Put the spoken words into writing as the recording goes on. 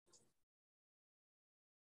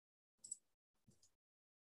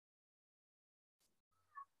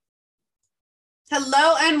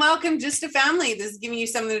Hello and welcome Just a Family. This is giving you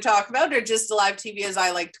something to talk about, or Just Alive TV as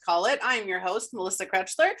I like to call it. I am your host, Melissa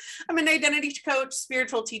Kretschler. I'm an identity coach,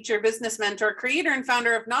 spiritual teacher, business mentor, creator, and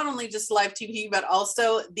founder of not only Just Alive TV, but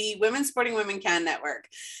also the Women Supporting Women Can Network.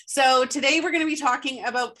 So today we're going to be talking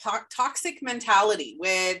about toxic mentality,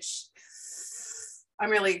 which I'm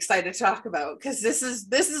really excited to talk about because this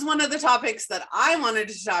is one of the topics that I wanted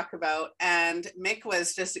to talk about, and Mick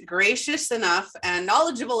was just gracious enough and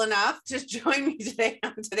knowledgeable enough to join me today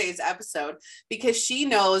on today's episode because she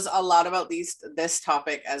knows a lot about this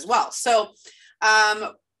topic as well. So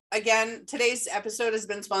again, today's episode has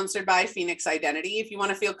been sponsored by Phoenix Identity. If you want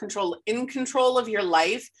to feel in control of your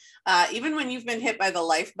life, even when you've been hit by the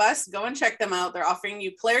life bus, go and check them out. They're offering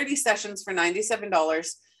you clarity sessions for $97.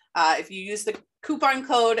 If you use the coupon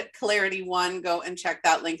code Clarity1, go and check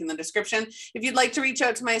that link in the description. If you'd like to reach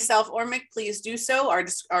out to myself or Mick, please do so.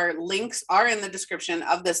 Our links are in the description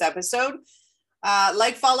of this episode.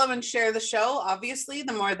 Like, follow, and share the show. Obviously,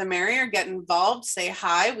 the more the merrier. Get involved. Say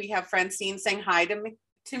hi. We have Francine saying hi to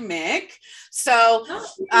Mick. So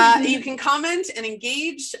you can comment and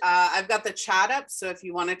engage. I've got the chat up, so if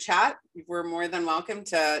you want to chat, we're more than welcome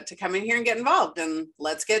to come in here and get involved, and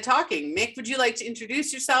let's get talking. Mick, would you like to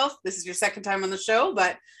introduce yourself? This is your second time on the show,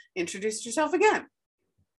 but introduce yourself again.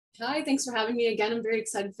 Hi, thanks for having me again. I'm very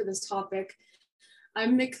excited for this topic.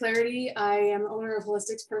 I'm Mick Clarity. I am owner of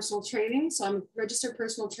Holistics Personal Training. So I'm a registered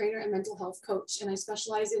personal trainer and mental health coach, and I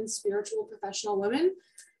specialize in spiritual professional women.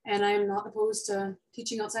 And I am not opposed to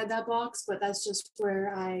teaching outside that box, but that's just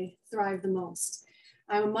where I thrive the most.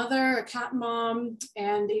 I'm a mother, a cat mom,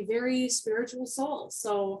 and a very spiritual soul.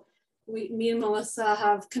 So me and Melissa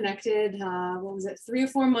have connected, 3 or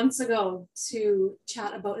 4 months ago to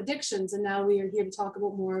chat about addictions. And now we are here to talk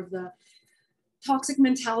about more of the toxic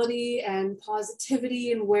mentality and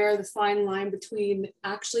positivity, and where the fine line between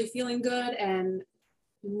actually feeling good and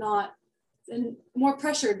not, and more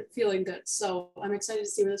pressured feeling good. So I'm excited to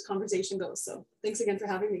see where this conversation goes. So thanks again for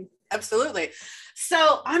having me. Absolutely.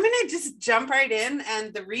 So I'm going to just jump right in.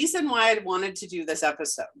 And the reason why I wanted to do this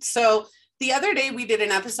episode. So the other day we did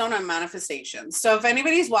an episode on manifestation. So if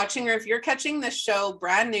anybody's watching, or if you're catching this show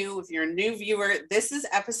brand new, if you're a new viewer, this is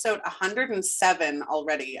episode 107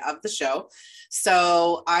 already of the show.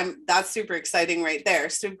 So that's super exciting right there.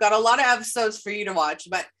 So we've got a lot of episodes for you to watch,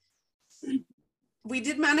 but we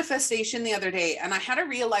did manifestation the other day, and I had a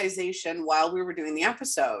realization while we were doing the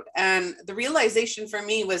episode. And the realization for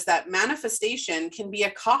me was that manifestation can be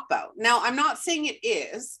a cop-out. Now, I'm not saying it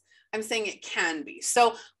is, I'm saying it can be.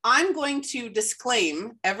 So I'm going to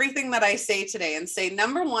disclaim everything that I say today and say,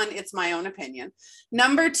 number one, it's my own opinion.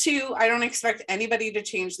 Number two, I don't expect anybody to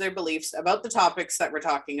change their beliefs about the topics that we're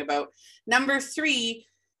talking about. Number three,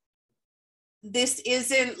 this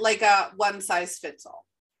isn't like a one size fits all.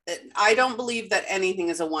 I don't believe that anything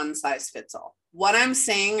is a one size fits all. What I'm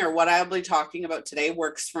saying, or what I'll be talking about today,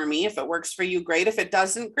 works for me. If it works for you, great. If it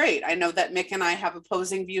doesn't, great. I know that Mick and I have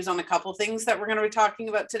opposing views on a couple things that we're going to be talking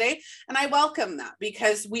about today, and I welcome that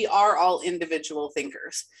because we are all individual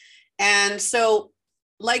thinkers. And so,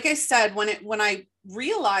 like I said, when I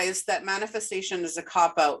realized that manifestation is a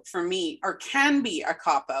cop-out for me, or can be a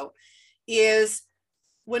cop-out, is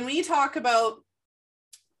when we talk about,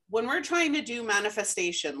 when we're trying to do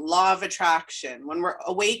manifestation, law of attraction, when we're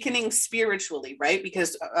awakening spiritually, right?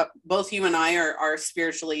 Because both you and I are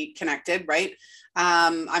spiritually connected, right?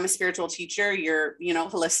 I'm a spiritual teacher. You're,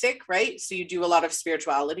 holistic, right? So you do a lot of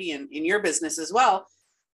spirituality in your business as well.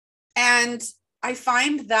 And I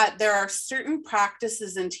find that there are certain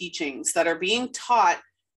practices and teachings that are being taught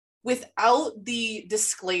without the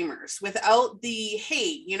disclaimers, without the,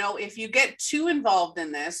 hey, if you get too involved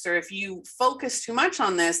in this, or if you focus too much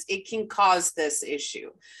on this, it can cause this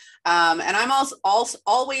issue. And I'm also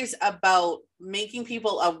always about making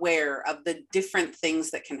people aware of the different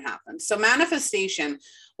things that can happen. So manifestation,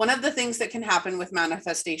 one of the things that can happen with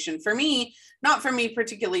manifestation for me, not for me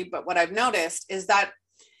particularly, but what I've noticed is that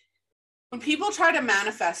when people try to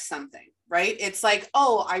manifest something, right? It's like,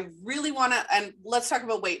 oh, I really want to, and let's talk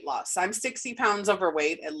about weight loss. I'm 60 pounds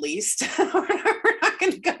overweight, at least. We're not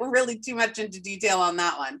going to go really too much into detail on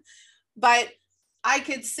that one. But I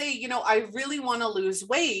could say, I really want to lose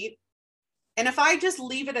weight. And if I just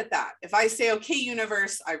leave it at that, if I say, okay,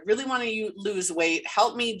 universe, I really want to lose weight,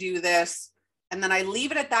 help me do this. And then I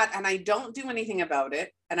leave it at that, and I don't do anything about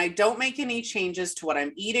it. And I don't make any changes to what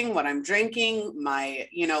I'm eating, what I'm drinking, my,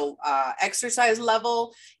 exercise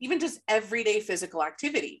level, even just everyday physical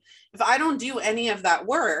activity. If I don't do any of that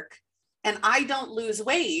work and I don't lose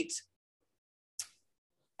weight,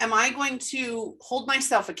 am I going to hold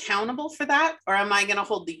myself accountable for that? Or am I going to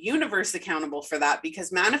hold the universe accountable for that?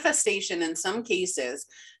 Because manifestation, in some cases,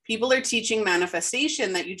 people are teaching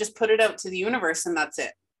manifestation that you just put it out to the universe and that's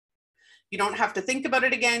it. You don't have to think about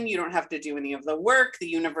it again. You don't have to do any of the work. The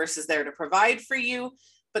universe is there to provide for you,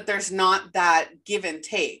 but there's not that give and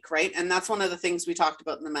take, right? And that's one of the things we talked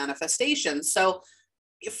about in the manifestation. So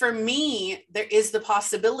for me, there is the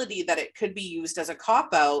possibility that it could be used as a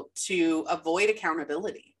cop-out to avoid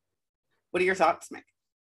accountability. What are your thoughts, Mick?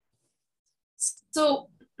 So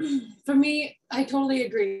for me, I totally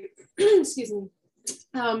agree. Excuse me.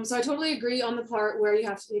 So I totally agree on the part where you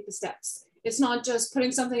have to take the steps. It's not just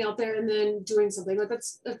putting something out there and then doing something. Like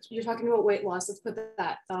that's you're talking about weight loss. Let's put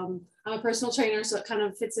that. I'm a personal trainer, so it kind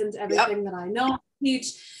of fits into everything that I know,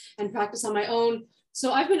 teach, and practice on my own.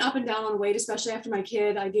 So I've been up and down on weight, especially after my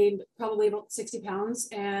kid. I gained probably about 60 pounds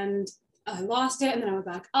and I lost it, and then I went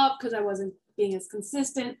back up because I wasn't being as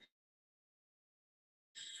consistent.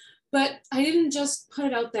 But I didn't just put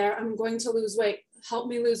it out there, I'm going to lose weight, help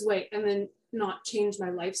me lose weight, and then not change my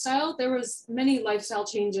lifestyle. There was many lifestyle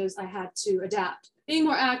changes I had to adapt. Being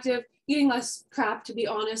more active, eating less crap, to be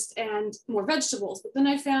honest, and more vegetables. But then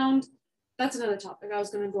I found, that's another topic. I was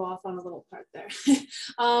going to go off on a little part there.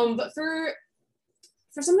 But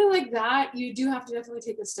for something like that, you do have to definitely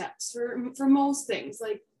take the steps. For most things,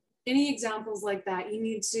 like any examples like that, you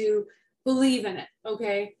need to believe in it,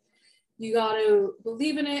 okay? You got to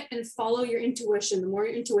believe in it and follow your intuition. The more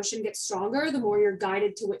your intuition gets stronger, the more you're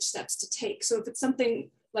guided to which steps to take. So if it's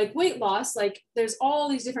something like weight loss, like there's all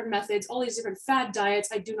these different methods, all these different fad diets.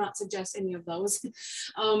 I do not suggest any of those.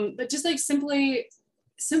 But just like simply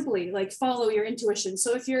like follow your intuition.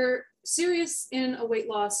 So if you're serious in a weight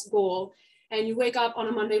loss goal and you wake up on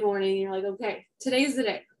a Monday morning and you're like, okay, today's the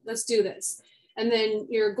day, let's do this. And then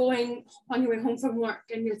you're going on your way home from work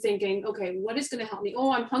and you're thinking, okay, what is going to help me?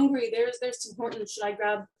 Oh, I'm hungry. There's Tim Hortons. Should I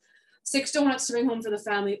grab 6 donuts to bring home for the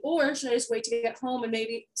family? Or should I just wait to get home and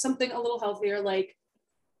maybe something a little healthier, like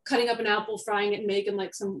cutting up an apple, frying it, and making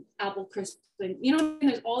like some apple crisp thing? You know,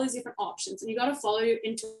 there's all these different options and you got to follow your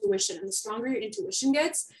intuition. And the stronger your intuition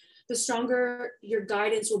gets, the stronger your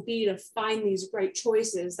guidance will be to find these right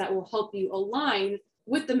choices that will help you align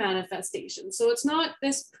with the manifestation. So it's not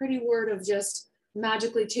this pretty word of just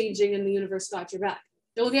magically changing and the universe got your back.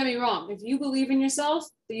 Don't get me wrong. If you believe in yourself,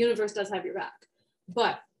 the universe does have your back.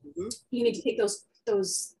 But you need to take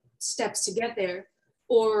those steps to get there,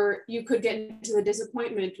 or you could get into the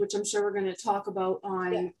disappointment, which I'm sure we're going to talk about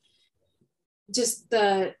on just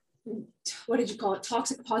the, what did you call it?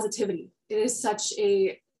 Toxic positivity. It is such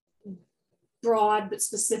a broad but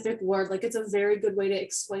specific word. Like it's a very good way to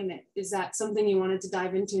explain it. Is that something you wanted to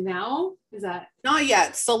dive into now? Is that not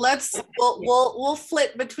yet? So we'll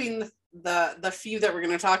flip between the few that we're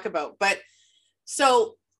going to talk about. But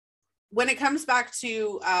so when it comes back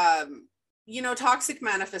to toxic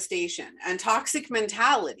manifestation and toxic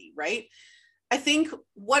mentality, right? I think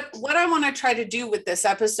what I want to try to do with this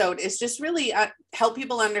episode is just really help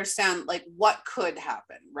people understand like what could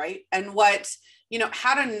happen, right? And what,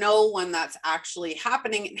 how to know when that's actually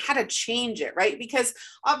happening and how to change it, right? Because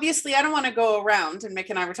obviously I don't want to go around, and Mick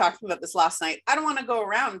and I were talking about this last night, I don't want to go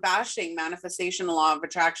around bashing manifestation, law of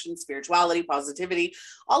attraction, spirituality, positivity,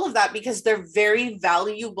 all of that, because they're very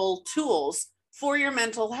valuable tools for your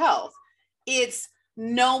mental health. It's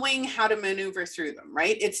knowing how to maneuver through them,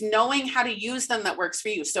 right? It's knowing how to use them that works for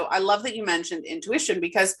you. So I love that you mentioned intuition,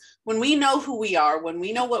 because when we know who we are, when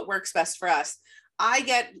we know what works best for us, I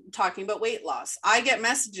get talking about weight loss. I get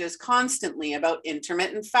messages constantly about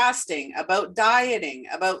intermittent fasting, about dieting,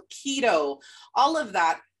 about keto, all of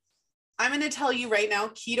that. I'm going to tell you right now,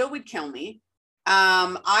 keto would kill me.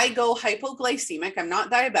 I go hypoglycemic. I'm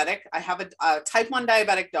not diabetic. I have a type 1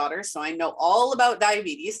 diabetic daughter, so I know all about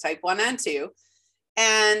diabetes, type 1 and 2.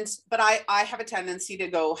 But I have a tendency to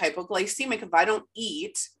go hypoglycemic if I don't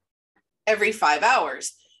eat every 5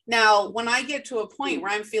 hours. Now, when I get to a point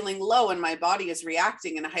where I'm feeling low and my body is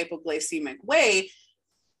reacting in a hypoglycemic way,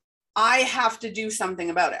 I have to do something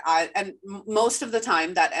about it. And most of the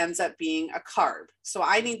time that ends up being a carb. So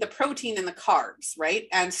I need the protein in the carbs, right?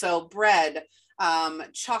 And so bread,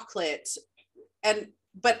 chocolate,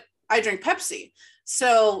 but I drink Pepsi.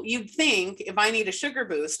 So you'd think if I need a sugar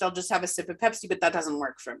boost, I'll just have a sip of Pepsi, but that doesn't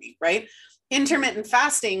work for me, right? Intermittent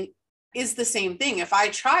fasting is the same thing. If I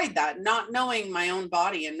tried that, not knowing my own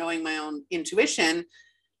body and knowing my own intuition,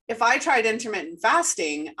 if I tried intermittent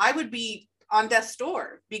fasting, I would be on death's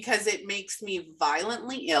door, because it makes me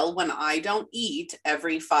violently ill when I don't eat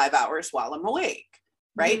every 5 hours while I'm awake,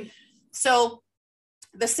 right? So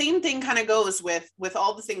the same thing kind of goes with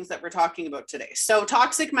all the things that we're talking about today. So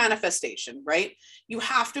toxic manifestation, right? You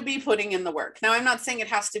have to be putting in the work. Now, I'm not saying it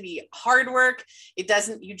has to be hard work. It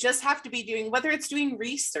doesn't, you just have to be doing, whether it's doing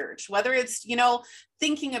research, whether it's,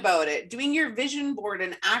 thinking about it, doing your vision board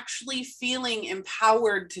and actually feeling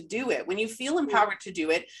empowered to do it. When you feel empowered to do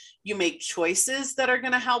it, you make choices that are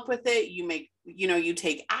going to help with it. You make, you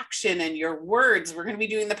take action, and your words, we're going to be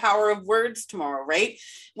doing the power of words tomorrow, right?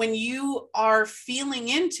 When you are feeling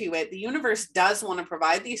into it, the universe does want to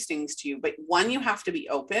provide these things to you, but one, you have to be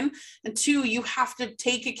open, and two, you have to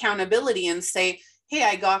take accountability and say, hey,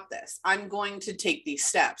 I got this. I'm going to take these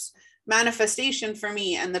steps. Manifestation for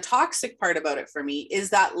me, and the toxic part about it for me, is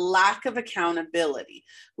that lack of accountability.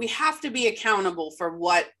 We have to be accountable for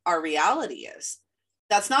what our reality is.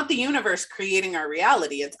 That's not the universe creating our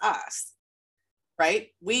reality, it's us, right?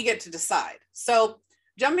 We get to decide. So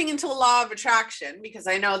jumping into a law of attraction, because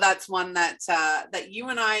I know that's one that you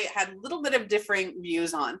and I had a little bit of differing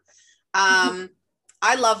views on. I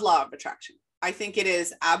love law of attraction. I think it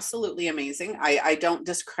is absolutely amazing. I don't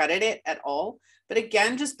discredit it at all. But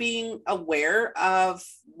again, just being aware of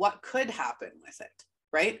what could happen with it,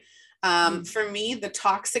 right? For me, the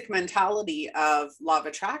toxic mentality of law of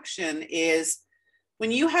attraction is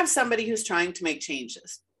when you have somebody who's trying to make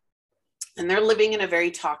changes and they're living in a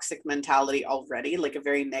very toxic mentality already, like a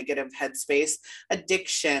very negative headspace,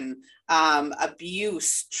 addiction,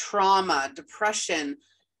 abuse, trauma, depression.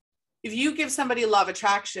 If you give somebody law of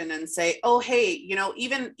attraction and say, oh, hey,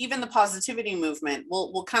 even the positivity movement,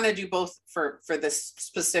 we'll kind of do both for this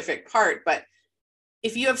specific part. But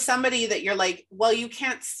if you have somebody that you're like, well, you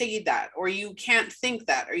can't say that, or you can't think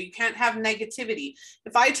that, or you can't have negativity.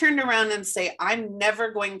 If I turned around and say, I'm never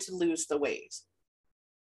going to lose the weight,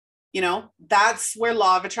 that's where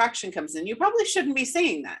law of attraction comes in. You probably shouldn't be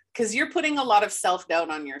saying that, because you're putting a lot of self-doubt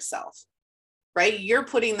on yourself, right? You're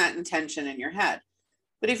putting that intention in your head.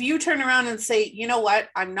 But if you turn around and say, you know what,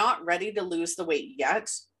 I'm not ready to lose the weight yet,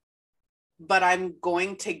 but I'm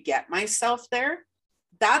going to get myself there,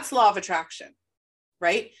 that's law of attraction,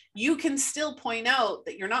 right? You can still point out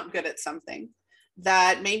that you're not good at something,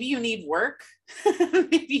 that maybe you need work,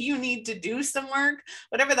 maybe you need to do some work,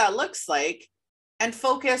 whatever that looks like, and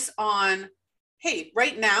focus on, hey,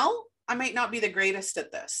 right now, I might not be the greatest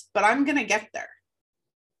at this, but I'm going to get there,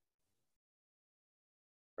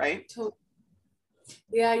 right?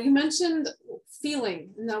 Yeah, you mentioned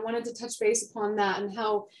feeling, and I wanted to touch base upon that, and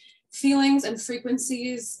how feelings and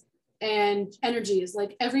frequencies and energy is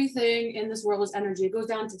like everything in this world is energy. It goes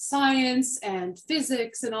down to science and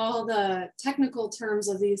physics and all the technical terms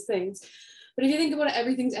of these things. But if you think about it,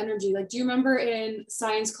 everything's energy. Like, do you remember in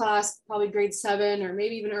science class, probably grade 7 or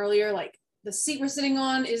maybe even earlier, like the seat we're sitting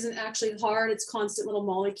on isn't actually hard. It's constant little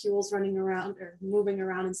molecules running around or moving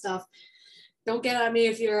around and stuff. Don't get at me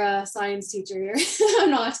if you're a science teacher here.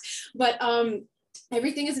 I'm not, but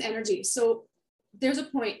everything is an energy. So there's a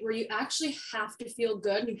point where you actually have to feel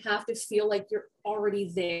good. You have to feel like you're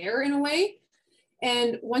already there in a way.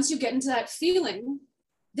 And once you get into that feeling,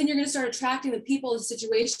 then you're going to start attracting the people, the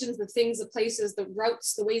situations, the things, the places, the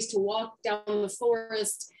routes, the ways to walk down the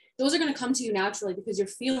forest. Those are going to come to you naturally because you're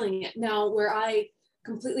feeling it. Now, where I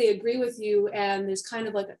completely agree with you, and there's kind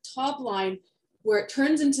of like a top line where it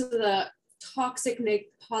turns into the toxic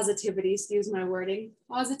positivity, excuse my wording,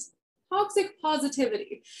 toxic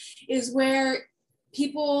positivity is where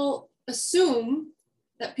people assume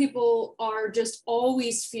that people are just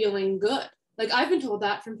always feeling good. Like, I've been told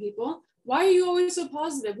that from people. Why are you always so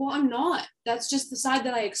positive? Well, I'm not. That's just the side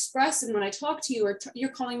that I express. And when I talk to you, or you're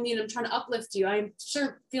calling me and I'm trying to uplift you, I'm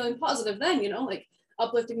sure feeling positive then, like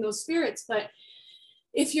uplifting those spirits. But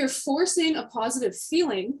if you're forcing a positive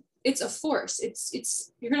feeling, it's a force.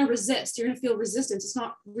 You're going to resist. You're going to feel resistance. It's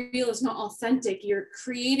not real. It's not authentic. You're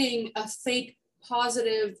creating a fake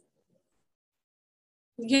positive,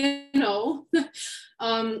 I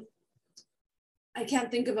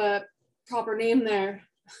can't think of a proper name there.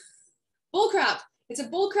 Bullcrap. It's a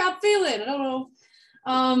bullcrap feeling. I don't know.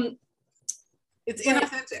 It's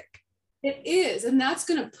inauthentic. It is. And that's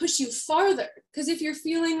going to push you farther. Because if you're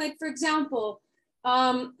feeling like, for example,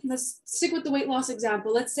 let's stick with the weight loss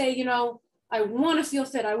example. Let's say, I want to feel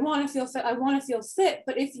fit. I want to feel fit. I want to feel fit.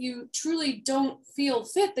 But if you truly don't feel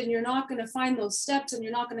fit, then you're not going to find those steps and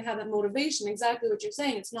you're not going to have that motivation. Exactly what you're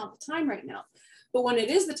saying. It's not the time right now. But when it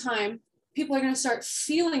is the time, people are going to start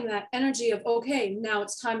feeling that energy of, okay, now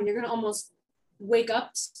it's time. And you're going to almost wake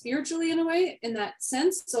up spiritually in a way, in that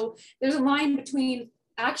sense. So there's a line between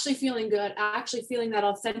actually feeling good, actually feeling that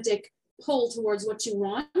authentic pull towards what you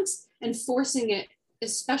want, and forcing it,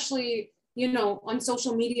 especially, on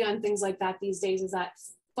social media and things like that these days, is that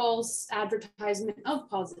false advertisement of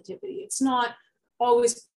positivity. It's not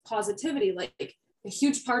always positivity. Like a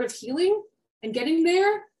huge part of healing and getting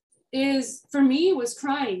there is, for me, was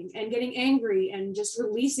crying and getting angry and just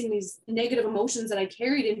releasing these negative emotions that I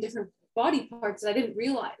carried in different body parts that I didn't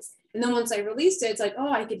realize. And then once I released it, it's like,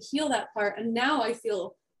 oh, I could heal that part. And now I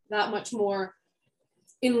feel that much more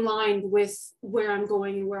in line with where I'm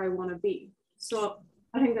going and where I want to be. So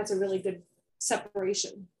I think that's a really good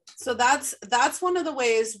separation. So that's one of the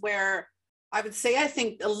ways where I would say I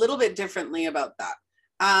think a little bit differently about that.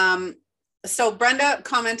 So Brenda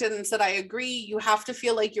commented and said, I agree. You have to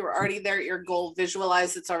feel like you're already there at your goal,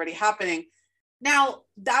 visualize it's already happening. Now,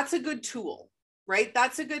 that's a good tool, right?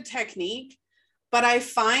 That's a good technique. But I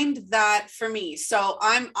find that for me, so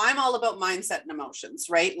I'm all about mindset and emotions,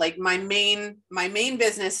 right? Like my main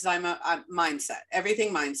business is I'm a mindset,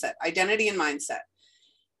 everything mindset, identity and mindset.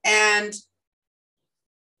 And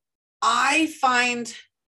I find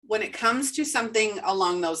when it comes to something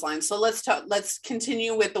along those lines, so let's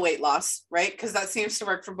continue with the weight loss, right? Because that seems to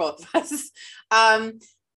work for both of us.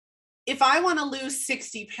 If I want to lose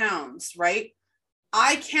 60 pounds, right?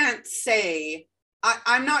 I can't say,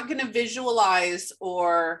 I'm not going to visualize,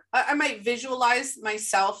 or I might visualize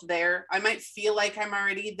myself there. I might feel like I'm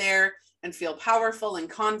already there and feel powerful and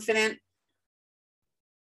confident.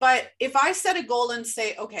 But if I set a goal and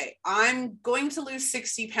say, okay, I'm going to lose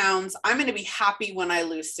 60 pounds, I'm going to be happy when I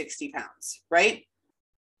lose 60 pounds, right?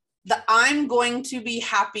 I'm going to be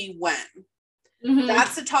happy when.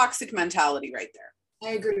 That's a toxic mentality right there.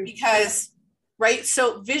 I agree. Because, right?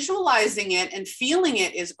 So visualizing it and feeling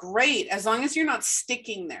it is great as long as you're not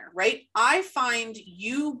sticking there, right? I find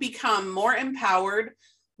you become more empowered,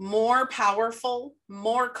 more powerful,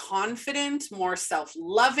 more confident, more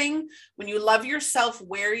self-loving when you love yourself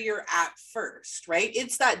where you're at first, right?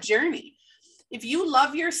 It's that journey. If you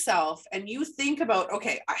love yourself and you think about,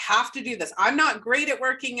 okay, I have to do this. I'm not great at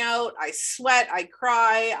working out. I sweat, I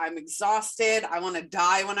cry, I'm exhausted. I want to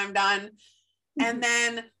die when I'm done. And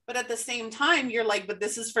then, but at the same time, you're like, but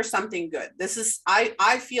this is for something good. This is,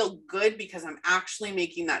 I feel good because I'm actually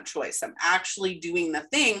making that choice. I'm actually doing the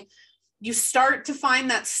thing. You start to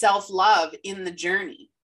find that self-love in the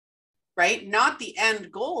journey, right? Not the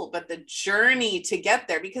end goal, but the journey to get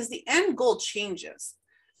there, because the end goal changes.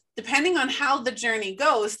 Depending on how the journey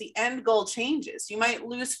goes, the end goal changes. You might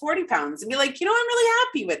lose 40 pounds and be like, I'm really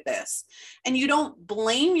happy with this. And you don't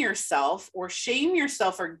blame yourself or shame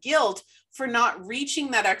yourself or guilt for not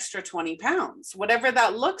reaching that extra 20 pounds, whatever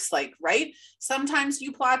that looks like, right? Sometimes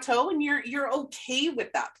you plateau and you're okay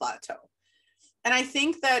with that plateau. And I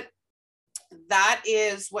think that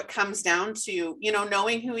is what comes down to,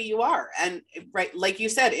 knowing who you are. And right, like you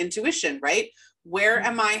said, intuition, right? Where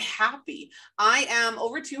am I happy? I am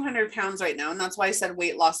over 200 pounds right now. And that's why I said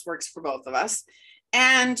weight loss works for both of us.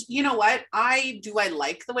 And you know what? Do I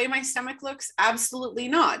like the way my stomach looks? Absolutely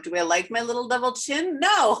not. Do I like my little double chin?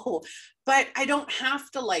 No, but I don't have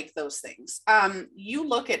to like those things. You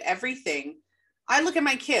look at everything. I look at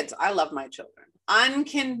my kids. I love my children.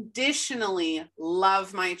 Unconditionally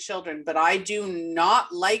love my children, but I do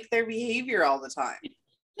not like their behavior all the time.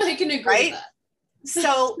 I can agree with that.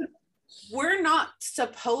 So we're not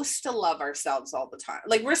supposed to love ourselves all the time.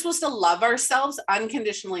 Like, we're supposed to love ourselves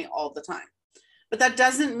unconditionally all the time. But that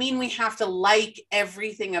doesn't mean we have to like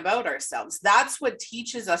everything about ourselves. That's what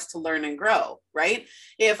teaches us to learn and grow, right?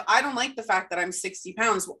 If I don't like the fact that I'm 60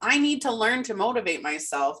 pounds, well, I need to learn to motivate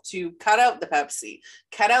myself to cut out the Pepsi,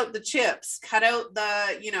 cut out the chips, cut out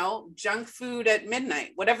the, junk food at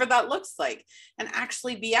midnight, whatever that looks like, and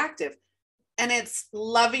actually be active. And it's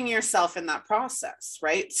loving yourself in that process,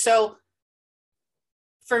 right? So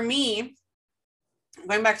for me,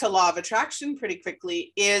 going back to law of attraction pretty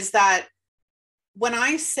quickly, is that when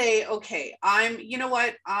I say, okay, I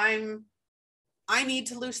need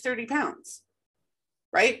to lose 30 pounds,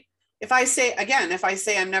 right? If I say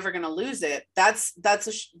I'm never going to lose it, that's a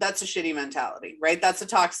shitty mentality, right? That's a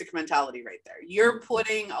toxic mentality right there. You're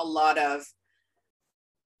putting a lot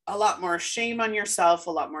more shame on yourself,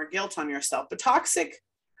 a lot more guilt on yourself. But toxic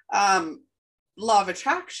law of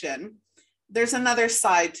attraction, there's another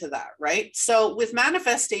side to that, right? So with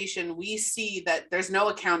manifestation, we see that there's no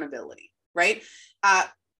accountability, right?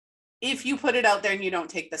 If you put it out there and you don't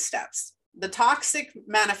take the steps. The toxic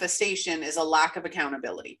manifestation is a lack of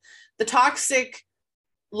accountability. The toxic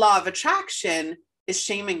law of attraction is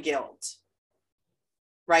shame and guilt,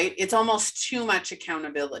 right? It's almost too much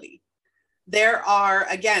accountability. There are,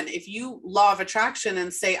 again, if you law of attraction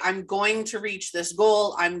and say, I'm going to reach this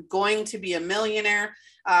goal, I'm going to be a millionaire,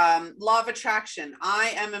 law of attraction,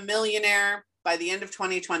 I am a millionaire by the end of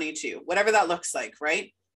 2022, whatever that looks like,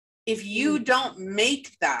 right? If you don't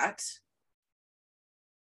make that,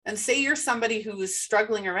 and say you're somebody who is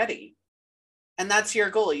struggling already, and that's your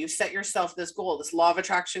goal, you set yourself this goal, this law of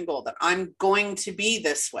attraction goal, that I'm going to be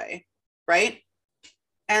this way, right?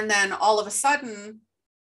 And then all of a sudden,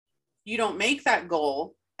 you don't make that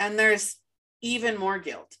goal, and there's even more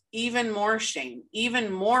guilt, even more shame,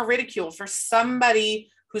 even more ridicule for somebody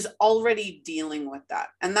who's already dealing with that.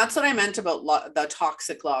 And that's what I meant about the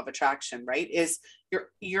toxic law of attraction, right? Is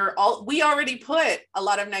we already put a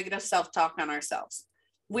lot of negative self-talk on ourselves.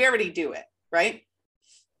 We already do it, right?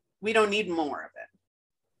 We don't need more of it.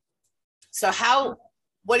 So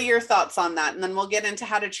what are your thoughts on that? And then we'll get into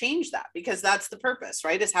how to change that, because that's the purpose,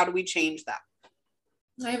 right? Is how do we change that?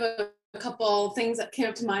 I have a couple things that came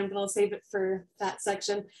up to mind, but I'll save it for that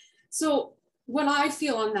section. So what I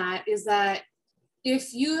feel on that is that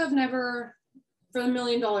if you have never, for the $1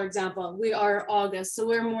 million example, we are August, so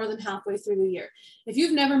we're more than halfway through the year. If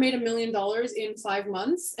you've never made $1 million in 5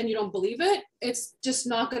 months and you don't believe it, it's just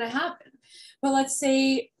not going to happen. But let's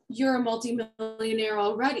say you're a multi-millionaire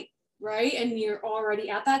already, right? And you're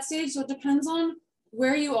already at that stage. So it depends on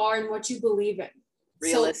where you are and what you believe in.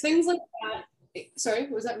 Realistic. So things like that. Sorry,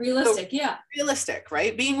 was that realistic? So, yeah. Realistic,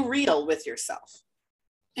 right? Being real with yourself.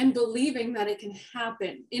 And believing that it can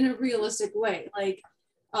happen in a realistic way. Like,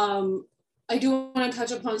 I do want to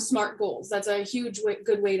touch upon SMART goals. That's a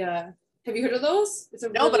good way to, have you heard of those?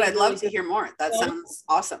 But I'd love to hear more. That sounds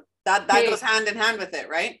awesome. That goes hand in hand with it,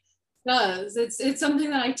 right? It does. It's something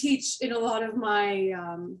that I teach in a lot of my,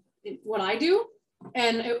 what I do.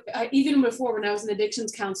 And even before, when I was an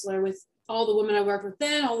addictions counselor, with all the women I work with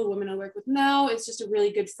then, all the women I work with now, it's just a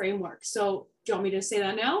really good framework. So do you want me to say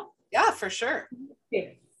that now? Yeah, for sure.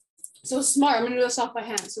 Okay. So SMART, I'm going to do this off by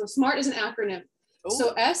hand. So SMART is an acronym. Ooh.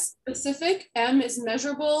 So S, specific, M is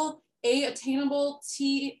measurable, A, attainable,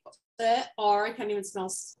 T, R, I can't even spell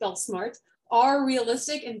smart, R,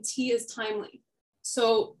 realistic, and T is timely.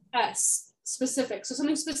 So S, specific. So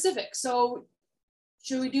something specific. So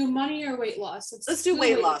should we do money or weight loss? Let's do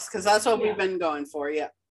weight loss, because that's what we've been going for. Yeah.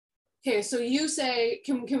 Okay, so you say,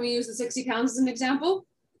 can we use the 60 pounds as an example?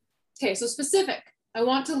 Okay, so specific. I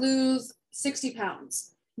want to lose 60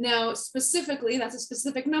 pounds. Now, specifically, that's a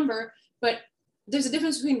specific number, but there's a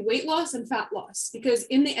difference between weight loss and fat loss, because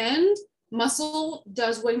in the end, muscle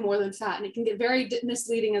does way more than fat, and it can get very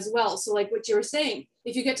misleading as well. So like what you were saying,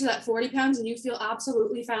 if you get to that 40 pounds and you feel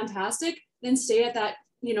absolutely fantastic, then stay at that,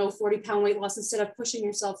 40-pound weight loss instead of pushing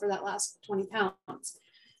yourself for that last 20 pounds.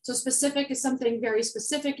 So specific is something very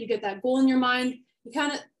specific. You get that goal in your mind. You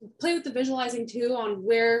kind of play with the visualizing too on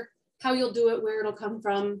how you'll do it, where it'll come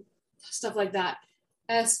from, stuff like that.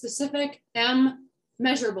 S, specific, M,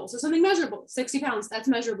 measurable. So something measurable, 60 pounds, that's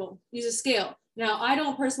measurable. Use a scale. Now, I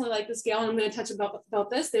don't personally like the scale, and I'm going to touch about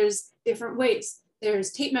this. There's different ways.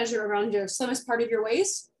 There's tape measure around your slimmest part of your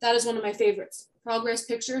waist. That is one of my favorites. Progress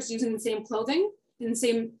pictures using the same clothing in the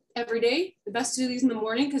same every day. The best to do these in the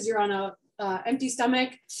morning because you're on a empty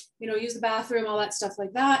stomach, use the bathroom, all that stuff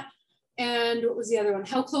like that. And what was the other one?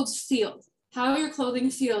 How clothes feel, how your clothing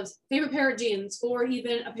feels, favorite pair of jeans, or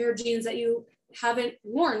even a pair of jeans that you haven't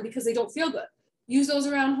worn because they don't feel good. Use those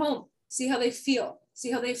around home, see how they feel,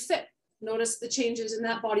 see how they fit. Notice the changes in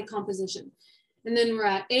that body composition. And then we're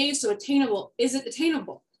at A, so attainable. Is it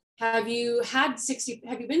attainable? Have you been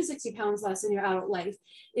 60 pounds less in your adult life?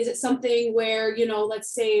 Is it something where,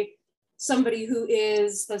 let's say somebody who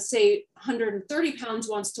is, let's say 130 pounds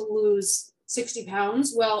wants to lose 60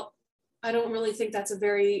 pounds. Well, I don't really think that's a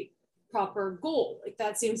very proper goal. Like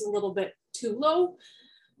that seems a little bit too low.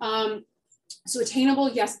 So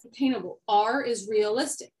attainable, yes, it's attainable. R is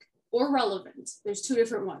realistic or relevant. There's two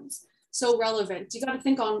different ones. So relevant, you got to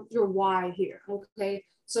think on your why here, okay?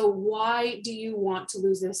 So why do you want to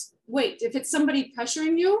lose this weight? If it's somebody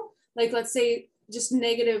pressuring you, like let's say just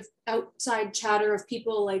negative outside chatter of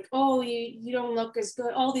people like, oh, you don't look as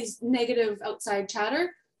good, all these negative outside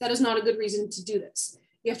chatter, that is not a good reason to do this.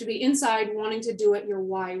 You have to be inside wanting to do it, your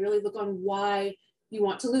why, really look on why you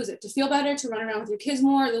want to lose it. To feel better, to run around with your kids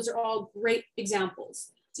more, those are all great examples.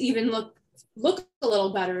 To even look a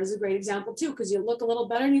little better is a great example too, because you look a little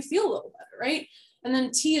better and you feel a little better, right? And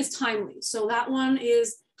then T is timely. So that one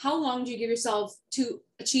is, how long do you give yourself to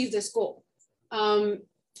achieve this goal?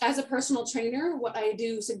 As a personal trainer, what I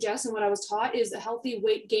do suggest and what I was taught is a healthy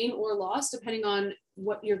weight gain or loss, depending on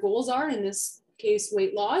what your goals are, in this case,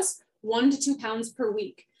 weight loss, 1 to 2 pounds per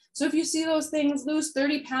week. So if you see those things, lose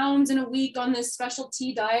 30 pounds in a week on this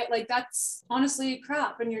specialty diet, like that's honestly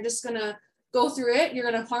crap. And you're just gonna go through it. You're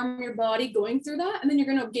gonna harm your body going through that. And then you're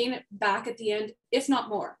gonna gain it back at the end, if not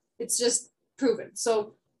more. It's just proven.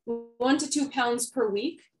 So 1 to 2 pounds per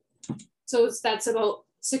week. So that's about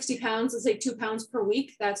 60 pounds, let's say 2 pounds per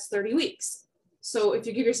week, that's 30 weeks. So if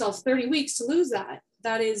you give yourself 30 weeks to lose that,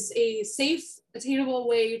 that is a safe, attainable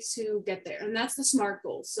way to get there. And that's the SMART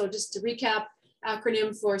goals. So just to recap,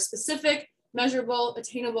 acronym for specific, measurable,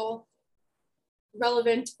 attainable,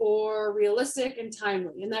 relevant, or realistic, and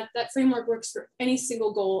timely. And that framework works for any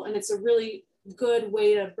single goal. And it's a really good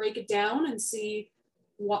way to break it down and see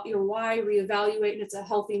what your why, reevaluate, and it's a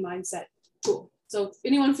healthy mindset tool. So if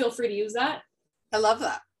anyone feel free to use that. I love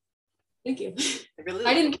that. Thank you.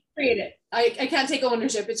 I didn't create it. I can't take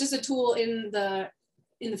ownership. It's just a tool in the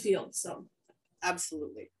field. So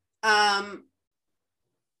absolutely.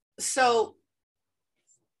 So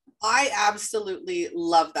I absolutely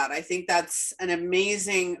love that. I think that's an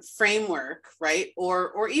amazing framework, right?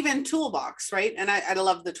 Or even toolbox, right? And I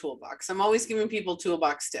love the toolbox. I'm always giving people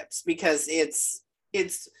toolbox tips because it's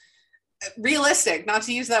realistic, not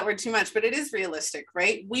to use that word too much, but it is realistic,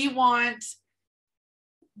 right? We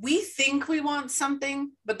think we want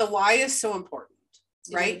something, but the why is so important,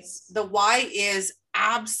 right? The why is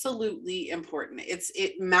absolutely important.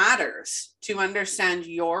 It matters to understand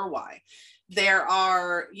your why. There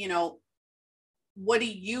are, what do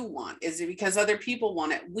you want? Is it because other people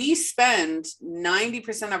want it? We spend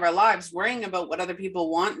 90% of our lives worrying about what other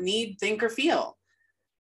people want, need, think, or feel.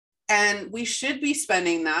 And we should be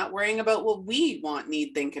spending that worrying about what we want,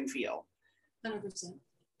 need, think, and feel. 100%.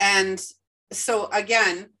 And so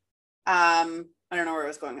again, I don't know where I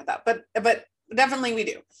was going with that, but definitely we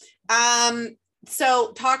do.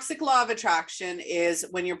 So toxic law of attraction is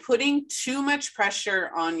when you're putting too much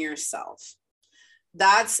pressure on yourself.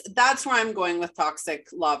 That's where I'm going with toxic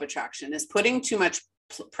law of attraction, is putting too much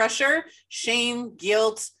pressure, shame,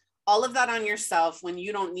 guilt, all of that on yourself when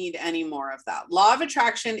you don't need any more of that. Law of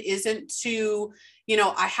attraction isn't to,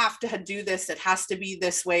 I have to do this. It has to be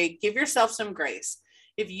this way. Give yourself some grace.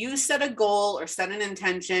 If you set a goal or set an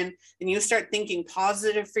intention and you start thinking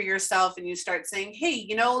positive for yourself and you start saying, hey,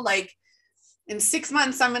 like in 6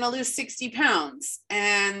 months, I'm going to lose 60 pounds.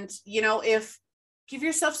 And, give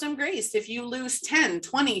yourself some grace. If you lose 10,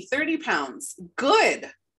 20, 30 pounds, good.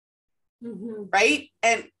 Mm-hmm. Right?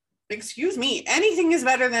 And excuse me, anything is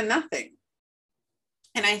better than nothing.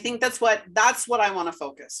 And I think that's what I want to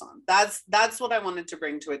focus on. That's what I wanted to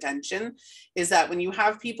bring to attention, is that when you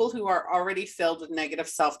have people who are already filled with negative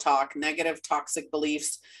self-talk, negative toxic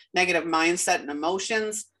beliefs, negative mindset and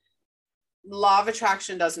emotions, law of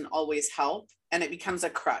attraction doesn't always help, and it becomes a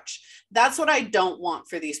crutch. That's what I don't want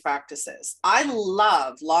for these practices. I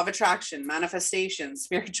love law of attraction, manifestation,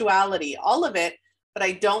 spirituality, all of it, but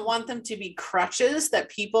I don't want them to be crutches that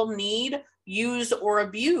people need, use, or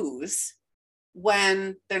abuse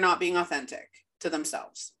when they're not being authentic to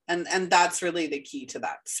themselves. And that's really the key to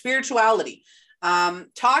that. Spirituality.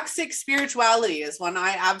 Toxic spirituality is one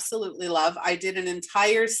I absolutely love. I did an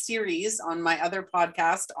entire series on my other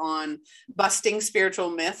podcast on busting spiritual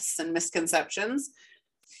myths and misconceptions.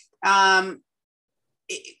 I'm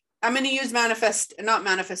going to use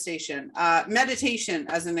meditation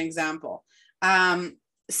as an example.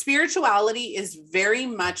 Spirituality is very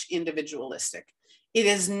much individualistic. It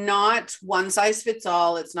is not one size fits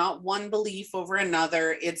all. It's not one belief over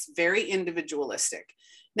another. It's very individualistic.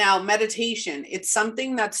 Now, meditation, it's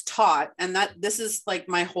something that's taught, and this is like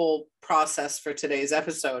my whole process for today's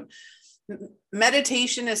episode.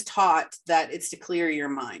 Meditation is taught that it's to clear your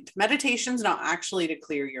mind. Meditation is not actually to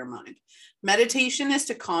clear your mind. Meditation is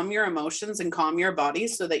to calm your emotions and calm your body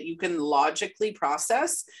so that you can logically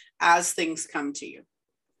process as things come to you,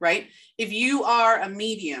 right? If you are a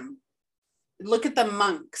medium, look at the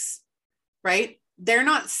monks, right? They're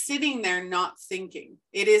not sitting there not thinking.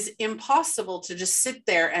 It is impossible to just sit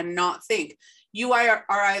there and not think. You are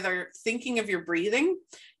either thinking of your breathing,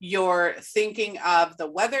 you're thinking of the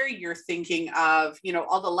weather, you're thinking of,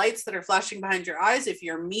 all the lights that are flashing behind your eyes. If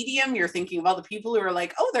you're medium, you're thinking of all the people who are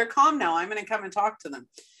like, oh, they're calm now, I'm going to come and talk to them.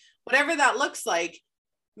 Whatever that looks like,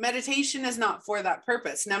 meditation is not for that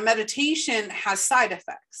purpose. Now, meditation has side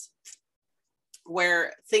effects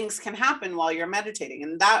where things can happen while you're meditating.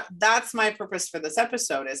 And that's my purpose for this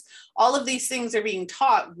episode, is all of these things are being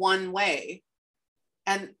taught one way,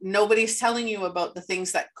 and nobody's telling you about the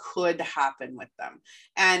things that could happen with them.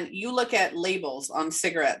 And you look at labels on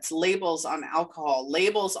cigarettes, labels on alcohol,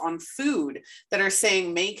 labels on food that are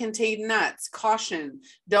saying may contain nuts, caution,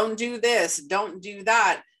 don't do this, don't do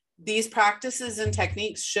that. These practices and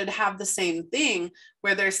techniques should have the same thing,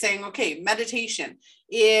 where they're saying, okay, meditation.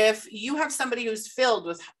 If you have somebody who's filled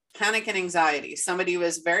with panic and anxiety, somebody who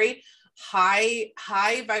is very high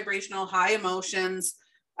vibrational, high emotions,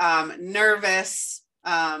 nervous,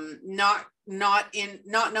 not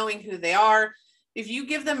knowing who they are, if you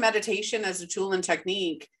give them meditation as a tool and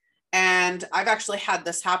technique, and I've actually had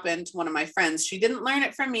this happen to one of my friends. She didn't learn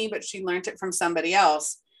it from me, but she learned it from somebody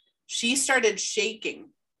else. She started shaking,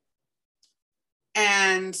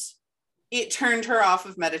 and it turned her off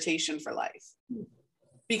of meditation for life,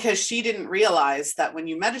 because she didn't realize that when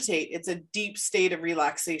you meditate, it's a deep state of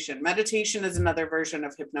relaxation. Meditation is another version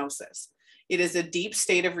of hypnosis. It is a deep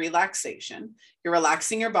state of relaxation. You're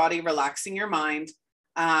relaxing your body, relaxing your mind,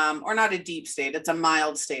 or not a deep state. It's a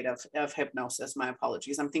mild state of hypnosis. My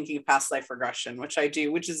apologies. I'm thinking of past life regression, which I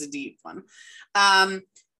do, which is a deep one.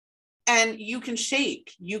 And you can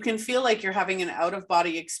shake. You can feel like you're having an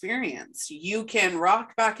out-of-body experience. You can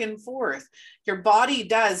rock back and forth. Your body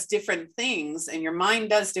does different things and your mind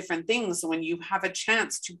does different things when you have a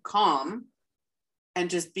chance to calm and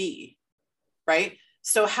just be, right?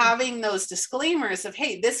 So having those disclaimers of,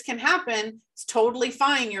 hey, this can happen, it's totally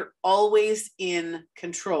fine. You're always in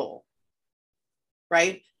control,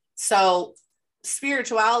 right? So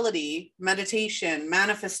spirituality, meditation,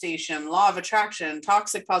 manifestation, law of attraction,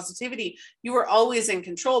 toxic positivity, you are always in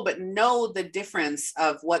control, but know the difference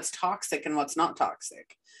of what's toxic and what's not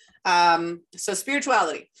toxic. So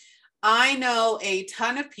spirituality, I know a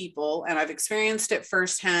ton of people, and I've experienced it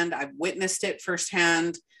firsthand. I've witnessed it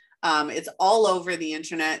firsthand. It's all over the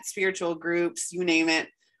internet, spiritual groups, you name it,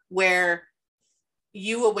 where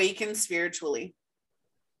you awaken spiritually.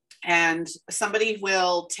 And somebody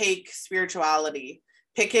will take spirituality,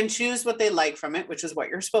 pick and choose what they like from it, which is what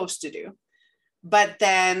you're supposed to do. But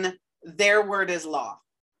then their word is law.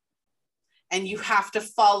 And you have to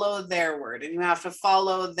follow their word, and you have to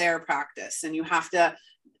follow their practice, and you have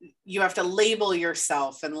to label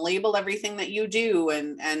yourself and label everything that you do.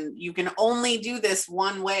 And you can only do this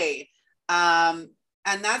one way. And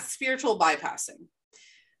that's spiritual bypassing.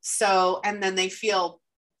 So, and then they feel,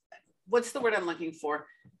 what's the word I'm looking for?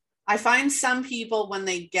 I find some people, when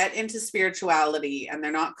they get into spirituality and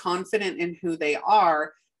they're not confident in who they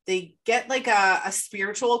are, they get like a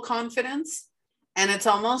spiritual confidence. And it's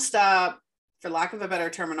almost, for lack of a better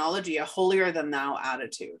terminology, a holier than thou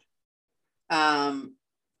attitude.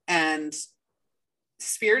 And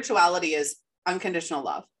spirituality is unconditional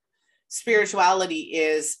love. Spirituality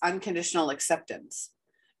is unconditional acceptance,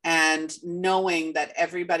 and knowing that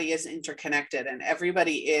everybody is interconnected and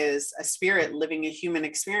everybody is a spirit living a human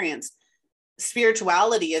experience.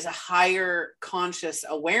 Spirituality is a higher conscious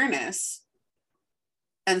awareness,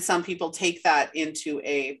 and some people take that into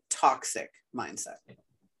a toxic mindset.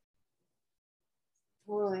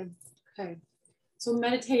 Totally. Okay. So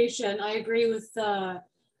meditation, I agree with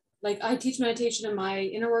like I teach meditation in my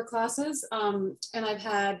inner work classes, and I've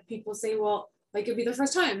had people say, well, like it'd be the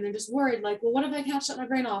first time, and they're just worried, like, well, what if I can't shut my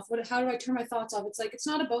brain off? How do I turn my thoughts off? It's like, it's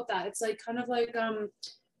not about that. It's like kind of like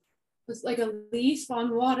it's like a leaf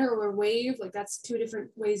on water or a wave. Like that's two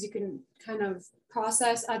different ways you can kind of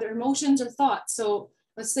process either emotions or thoughts. So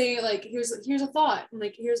let's say like here's a thought, and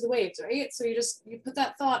like here's the waves, right? So you put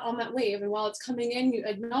that thought on that wave, and while it's coming in, you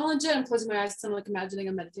acknowledge it. I'm closing my eyes, I'm like imagining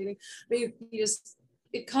I'm meditating, but you just,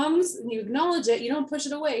 it comes and you acknowledge it. You don't push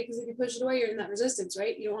it away, because if you push it away, you're in that resistance,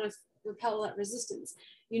 right? You don't want to repel that resistance.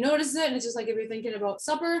 You notice it, and it's just like if you're thinking about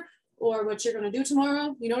supper or what you're going to do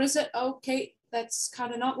tomorrow, you notice it. Okay, that's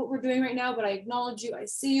kind of not what we're doing right now, but I acknowledge you, I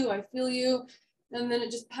see you, I feel you, and then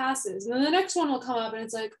it just passes. And then the next one will come up, and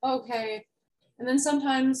it's like, okay. And then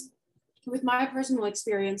sometimes with my personal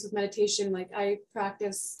experience with meditation, like I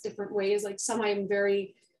practice different ways. Like some I'm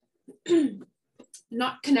very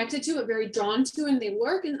not connected to, but very drawn to, and they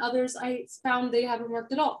work, and others I found they haven't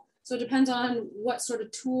worked at all. So it depends on what sort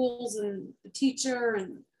of tools and the teacher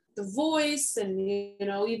and the voice, and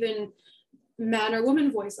even man or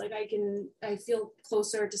woman voice. Like I feel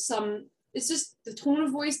closer to some, it's just the tone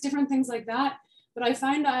of voice, different things like that. But I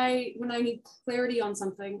find when I need clarity on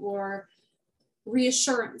something or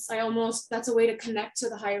reassurance, that's a way to connect to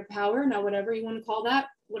the higher power. Now, whatever you want to call that,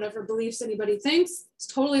 whatever beliefs anybody thinks, it's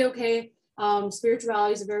totally okay.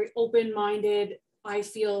 Spirituality is a very open-minded, I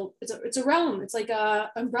feel it's a realm. It's like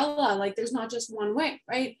a umbrella. Like there's not just one way,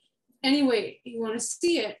 right? Any way you want to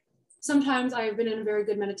see it. Sometimes I've been in a very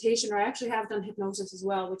good meditation, or I actually have done hypnosis as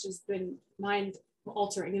well, which has been mind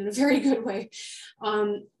altering in a very good way.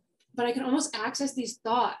 But I can almost access these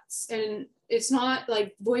thoughts, and it's not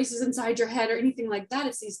like voices inside your head or anything like that.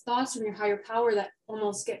 It's these thoughts from your higher power that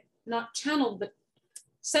almost get not channeled, but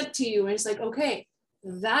sent to you. And it's like, okay,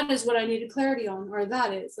 that is what I needed clarity on, or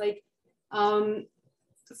that is like,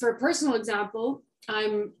 for a personal example,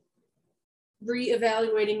 I'm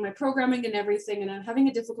reevaluating my programming and everything, and I'm having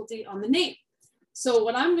a difficulty on the name. So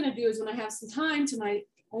what I'm going to do is when I have some time to my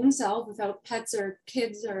own self without pets or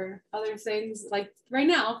kids or other things like right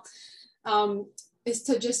now, is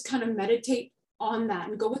to just kind of meditate on that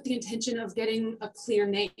and go with the intention of getting a clear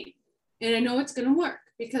name. And I know it's going to work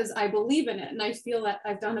because I believe in it and I feel that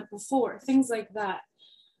I've done it before, things like that.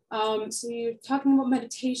 So you're talking about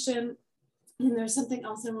meditation, and there's something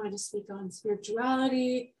else I wanted to speak on,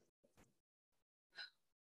 spirituality.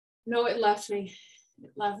 No, it left me.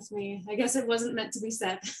 It left me. I guess it wasn't meant to be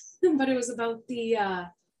said, but it was about the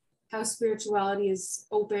how spirituality is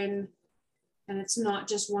open and it's not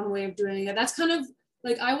just one way of doing it. That's kind of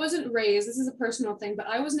like, I wasn't raised, this is a personal thing, but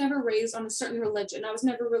I was never raised on a certain religion. I was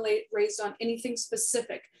never raised on anything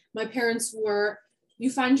specific. My parents were, you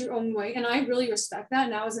find your own way. And I really respect that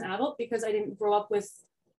now as an adult, because I didn't grow up with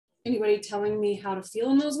anybody telling me how to feel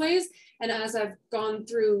in those ways. And as I've gone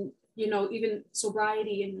through, you know, even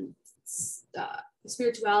sobriety and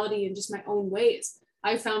spirituality and just my own ways,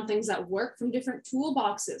 I found things that work from different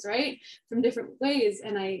toolboxes, right? From different ways.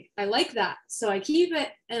 And I like that. So I keep it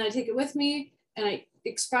and I take it with me and I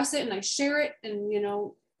express it and I share it. And, you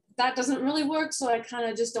know, that doesn't really work. So I kind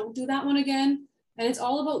of just don't do that one again. And it's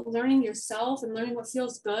all about learning yourself and learning what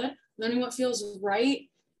feels good, learning what feels right.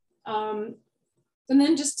 And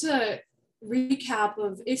then just to recap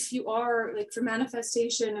of, if you are, like, for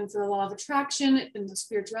manifestation and for the law of attraction and the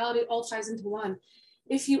spirituality, it all ties into one.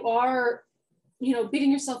 If you are, you know,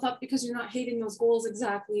 beating yourself up because you're not hitting those goals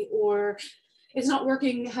exactly, or it's not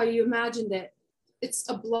working how you imagined it, it's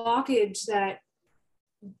a blockage that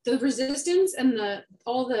the resistance and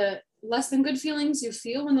all the less than good feelings you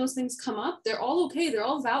feel when those things come up, they're all okay, they're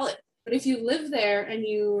all valid. But if you live there and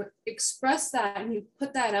you express that and you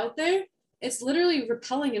put that out there, it's literally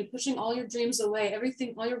repelling and pushing all your dreams away,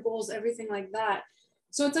 everything, all your goals, everything like that.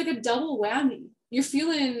 So it's like a double whammy. You're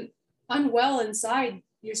feeling unwell inside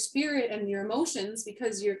your spirit and your emotions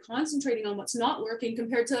because you're concentrating on what's not working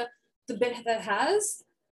compared to the bit that has.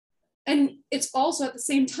 And it's also at the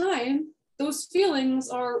same time, those feelings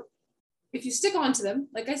are, if you stick onto them,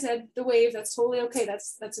 like I said, the wave, that's totally okay.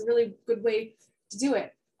 That's a really good way to do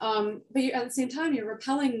it. But at the same time, you're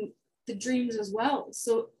repelling the dreams as well.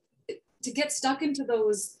 So to get stuck into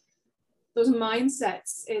those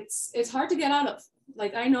mindsets, it's hard to get out of.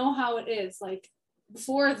 Like, I know how it is. Like,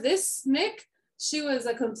 before this Mick, she was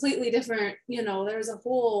a completely different, you know, there's a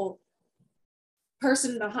whole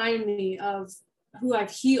person behind me of who I've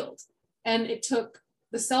healed. And it took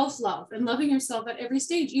the self-love and loving yourself at every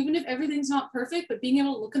stage, even if everything's not perfect, but being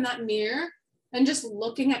able to look in that mirror and just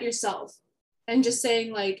looking at yourself and just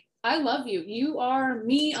saying, like, I love you. You are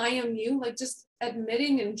me. I am you. Like, just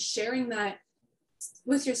admitting and sharing that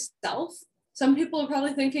with yourself. Some people are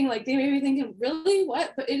probably thinking, like, they may be thinking, really,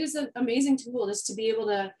 what? But it is an amazing tool just to be able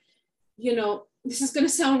to, you know, this is going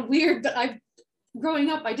to sound weird, but growing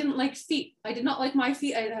up, I didn't like feet. I did not like my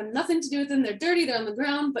feet. I had nothing to do with them. They're dirty. They're on the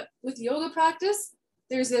ground. But with yoga practice,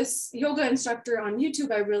 there's this yoga instructor on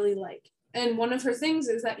YouTube I really like. And one of her things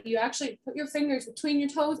is that you actually put your fingers between your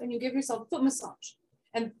toes and you give yourself a foot massage.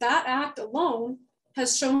 And that act alone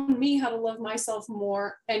has shown me how to love myself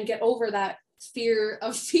more and get over that fear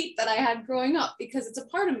of feet that I had growing up, because it's a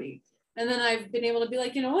part of me. And then I've been able to be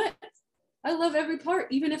like, you know what? I love every part,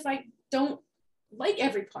 even if I don't like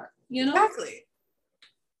every part, you know?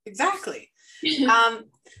 Exactly.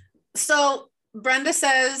 So Brenda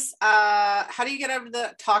says, how do you get out of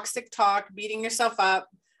the toxic talk, beating yourself up?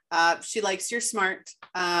 She likes your SMART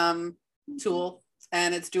tool,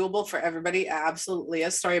 and it's doable for everybody. Absolutely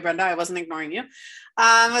is. Sorry, Brenda, I wasn't ignoring you.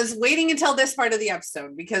 I was waiting until this part of the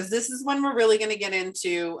episode, because this is when we're really going to get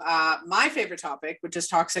into my favorite topic, which is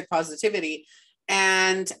toxic positivity,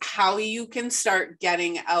 and how you can start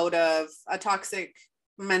getting out of a toxic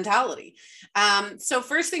mentality. So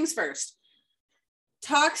first things first,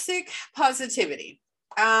 toxic positivity.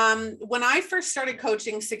 When I first started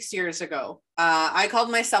coaching 6 years ago, I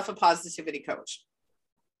called myself a positivity coach.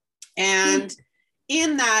 And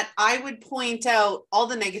in that, I would point out all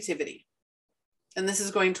the negativity. And this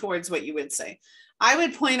is going towards what you would say. I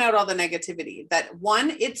would point out all the negativity, that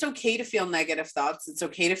one, it's okay to feel negative thoughts. It's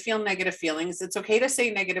okay to feel negative feelings. It's okay to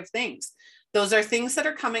say negative things. Those are things that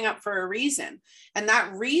are coming up for a reason. And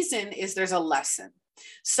that reason is there's a lesson.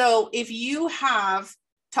 So if you have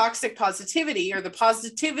toxic positivity, or the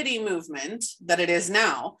positivity movement that it is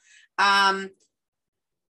now,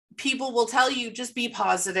 people will tell you, just be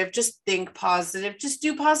positive, just think positive, just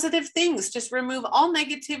do positive things, just remove all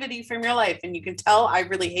negativity from your life. And you can tell I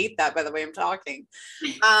really hate that by the way I'm talking.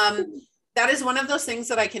 That is one of those things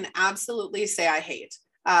that I can absolutely say I hate.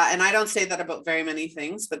 And I don't say that about very many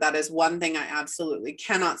things, but that is one thing I absolutely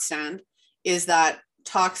cannot stand, is that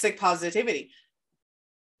toxic positivity.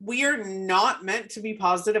 We are not meant to be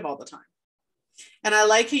positive all the time. And I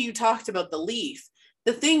like how you talked about the leaf.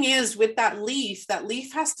 The thing is with that leaf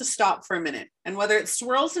has to stop for a minute. And whether it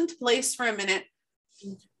swirls into place for a minute,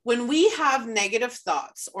 when we have negative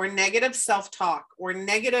thoughts or negative self-talk or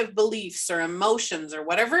negative beliefs or emotions or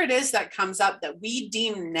whatever it is that comes up that we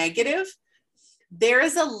deem negative, there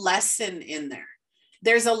is a lesson in there.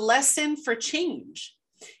 There's a lesson for change.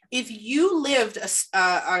 If you lived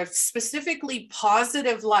a specifically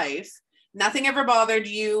positive life, nothing ever bothered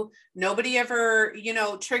you, nobody ever,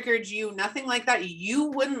 triggered you, nothing like that, you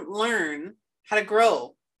wouldn't learn how to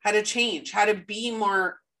grow, how to change, how to be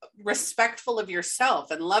more respectful of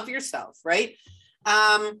yourself and love yourself, right?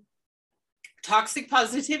 Toxic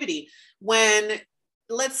positivity. When,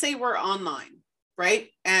 let's say we're online, right?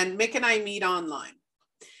 And Mick and I meet online.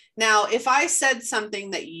 Now, if I said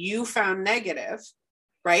something that you found negative,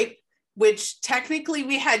 right? Which technically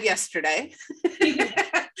we had yesterday,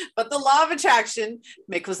 but the law of attraction,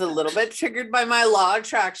 Mick was a little bit triggered by my law of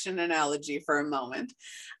attraction analogy for a moment.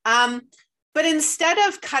 But instead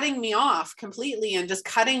of cutting me off completely and just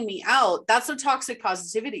cutting me out, that's what toxic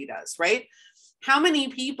positivity does, right? How many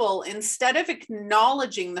people, instead of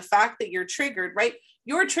acknowledging the fact that you're triggered, right?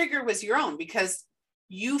 Your trigger was your own because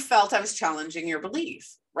you felt I was challenging your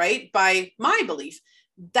belief, right? By my belief.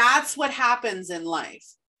 That's what happens in life,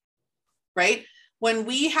 right? When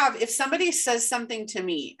we have, if somebody says something to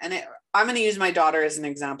me, and I'm going to use my daughter as an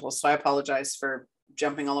example, so I apologize for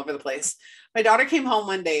jumping all over the place. My daughter came home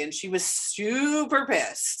one day and she was super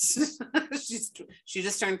pissed. She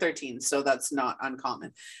just turned 13, so that's not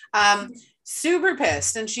uncommon. Super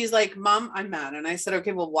pissed. And she's like, Mom, I'm mad. And I said,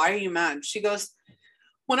 okay, well, why are you mad? She goes,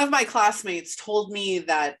 one of my classmates told me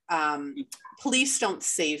that police don't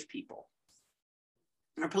save people,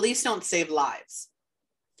 or police don't save lives.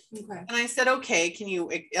 Okay. And I said, okay, can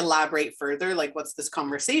you elaborate further? Like, what's this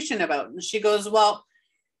conversation about? And she goes, well,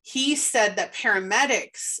 he said that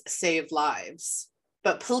paramedics save lives,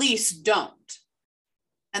 but police don't.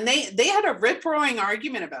 And they had a rip-roaring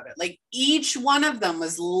argument about it. Like, each one of them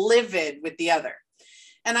was livid with the other.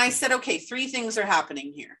 And I said, okay, 3 things are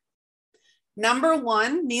happening here. Number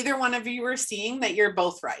one, neither one of you are seeing that you're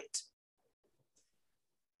both right.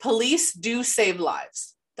 Police do save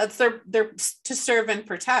lives. That's they're to serve and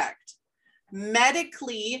protect.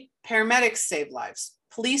 Medically, paramedics save lives.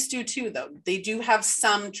 Police do too, though. They do have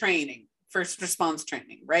some training, first response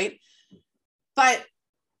training, right? But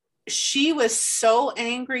she was so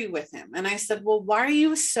angry with him. And I said, well, why are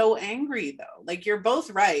you so angry though? Like, you're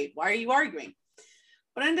both right. Why are you arguing?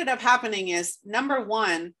 What ended up happening is, number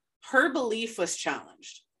one, her belief was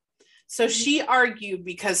challenged. So she argued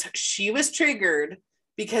because she was triggered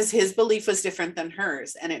because his belief was different than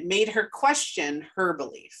hers, and it made her question her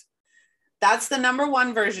belief. That's the number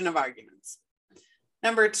one version of arguments.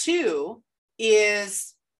 Number two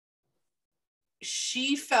is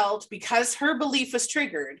she felt, because her belief was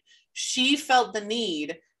triggered, she felt the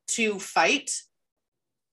need to fight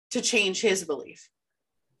to change his belief.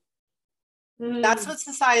 That's what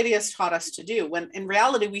society has taught us to do, when in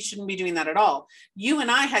reality, we shouldn't be doing that at all. You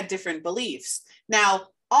and I had different beliefs. Now,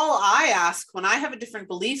 all I ask when I have a different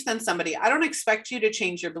belief than somebody, I don't expect you to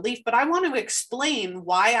change your belief, but I want to explain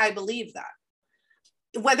why I believe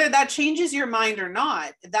that. Whether that changes your mind or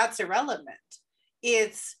not, that's irrelevant.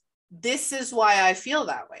 It's, this is why I feel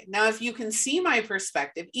that way. Now, if you can see my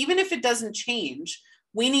perspective, even if it doesn't change,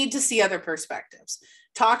 we need to see other perspectives.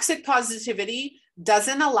 Toxic positivity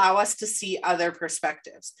doesn't allow us to see other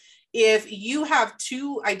perspectives. If you have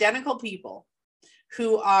 2 identical people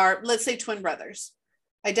who are, let's say, twin brothers,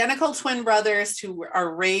 identical twin brothers who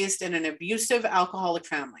are raised in an abusive alcoholic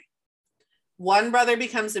family. One brother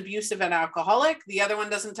becomes abusive and alcoholic. The other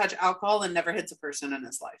one doesn't touch alcohol and never hits a person in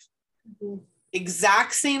his life. Mm-hmm.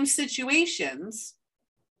 Exact same situations,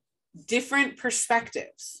 different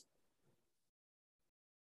perspectives,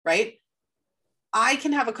 right? I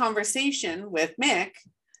can have a conversation with Mick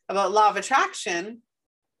about law of attraction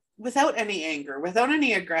without any anger, without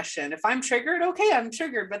any aggression. If I'm triggered, okay, I'm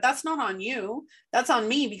triggered, but that's not on you. That's on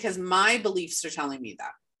me because my beliefs are telling me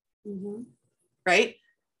that. Mm-hmm. Right?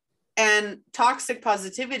 And toxic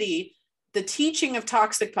positivity, the teaching of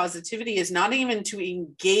toxic positivity is not even to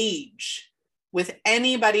engage with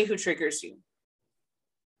anybody who triggers you.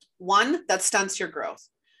 1, that stunts your growth.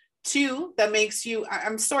 2, that makes you,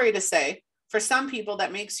 I'm sorry to say, for some people,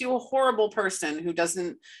 that makes you a horrible person who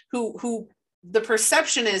doesn't, who the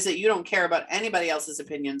perception is that you don't care about anybody else's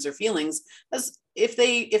opinions or feelings, as if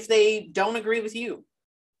they don't agree with you,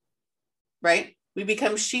 right? We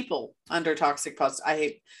become sheeple under toxic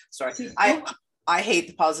I hate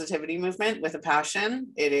the positivity movement with a passion.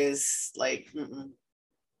 It is like, I'm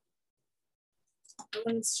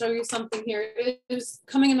going to show you something here. It is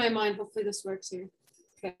coming in my mind. Hopefully this works here.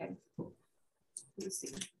 Okay. Let's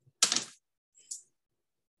see.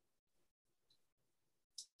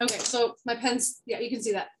 Okay, so my pen's, yeah, you can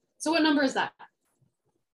see that. So what number is that?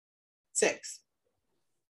 6.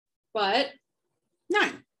 But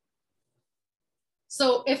 9.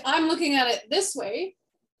 So if I'm looking at it this way,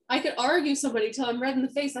 I could argue somebody till I'm red in the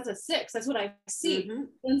face. That's a 6. That's what I see. Mm-hmm.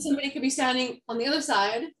 Then somebody could be standing on the other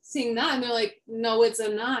side, seeing that, and they're like, no, it's a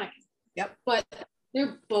 9. Yep. But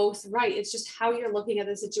they're both right. It's just how you're looking at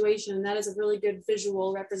the situation. And that is a really good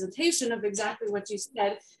visual representation of exactly what you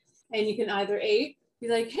said. And you can either A, be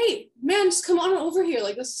like, hey, man, just come on over here.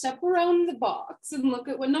 Like, let's step around the box and look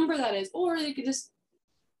at what number that is. Or you could just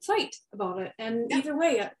fight about it. And Yep. either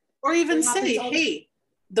way, or even say, hey,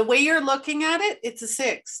 the way you're looking at it, it's a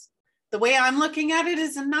 6. The way I'm looking at it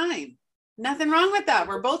is a 9. Nothing wrong with that.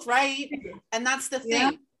 We're both right. And that's the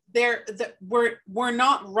thing. Yeah. We're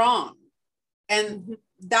not wrong. And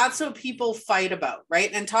that's what people fight about, right?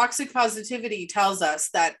 And toxic positivity tells us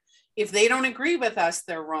that if they don't agree with us,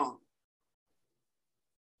 they're wrong.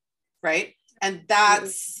 Right? And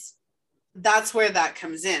that's where that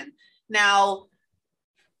comes in. Now,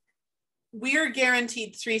 we are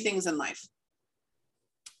guaranteed 3 things in life: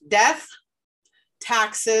 death,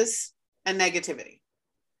 taxes, and negativity.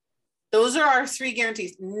 Those are our 3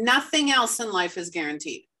 guarantees. Nothing else in life is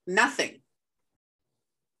guaranteed. Nothing.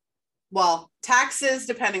 Well, taxes,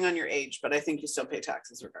 depending on your age, but I think you still pay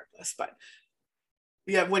taxes regardless. But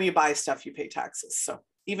yeah, when you buy stuff, you pay taxes. So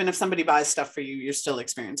even if somebody buys stuff for you, you're still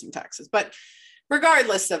experiencing taxes. But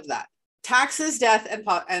regardless of that, taxes, death,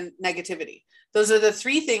 and negativity. Those are the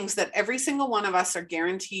 3 things that every single one of us are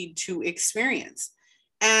guaranteed to experience.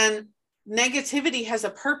 And negativity has a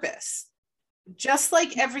purpose, just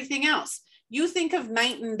like everything else. You think of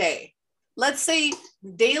night and day. Let's say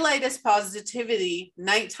daylight is positivity,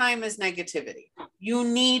 nighttime is negativity. You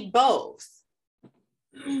need both.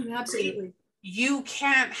 Absolutely. You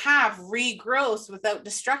can't have regrowth without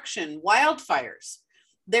destruction. Wildfires,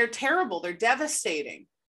 they're terrible. They're devastating.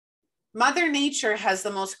 Mother Nature has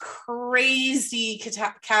the most crazy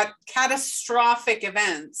catastrophic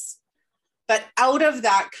events, but out of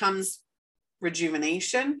that comes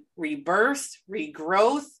rejuvenation, rebirth,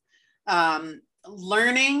 regrowth,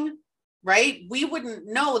 learning, right? We wouldn't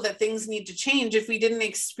know that things need to change if we didn't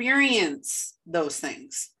experience those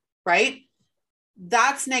things, right?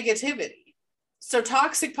 That's negativity. So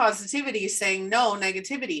toxic positivity is saying no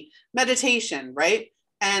negativity. Meditation, right?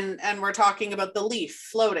 And we're talking about the leaf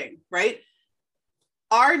floating, right?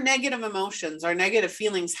 Our negative emotions, our negative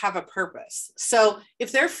feelings have a purpose. So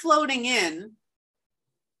if they're floating in,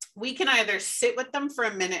 we can either sit with them for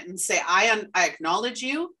a minute and say, I acknowledge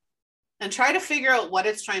you, and try to figure out what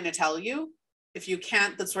it's trying to tell you. If you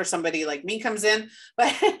can't, that's where somebody like me comes in,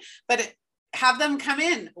 but have them come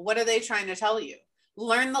in. What are they trying to tell you?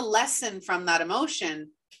 Learn the lesson from that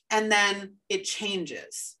emotion, and then it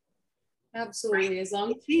changes. Absolutely. Right? As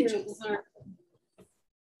long as you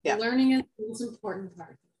learn. Learning is the most important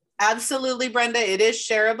part. Absolutely, Brenda. It is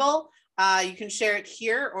shareable. You can share it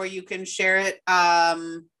here, or you can share it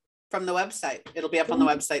from the website. It'll be up on the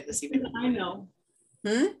website this evening. I know.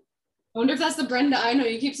 I wonder if that's the Brenda I know.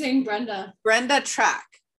 You keep saying Brenda. Brenda Track.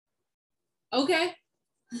 Okay.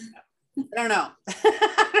 I don't know.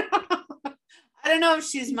 I don't know if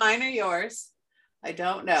she's mine or yours. I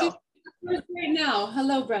don't know. She's right now.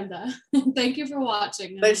 Hello, Brenda. Thank you for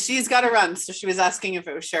watching. But she's got to run. So she was asking if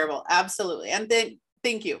it was shareable. Absolutely. And then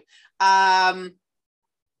thank you.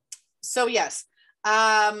 So yes.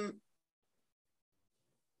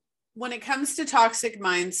 When it comes to toxic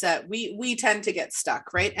mindset, we tend to get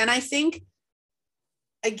stuck, right? And I think,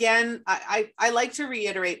 again, I like to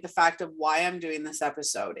reiterate the fact of why I'm doing this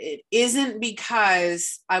episode. It isn't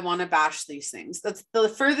because I want to bash these things. That's the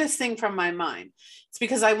furthest thing from my mind. It's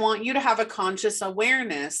because I want you to have a conscious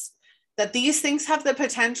awareness that these things have the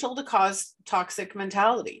potential to cause toxic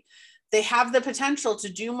mentality. They have the potential to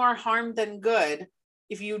do more harm than good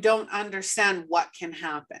if you don't understand what can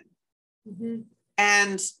happen. Mm-hmm.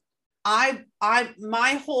 And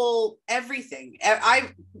my whole everything,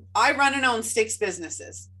 I run and own 6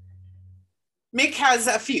 businesses. Mick has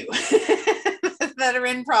a few that are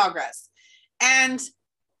in progress. And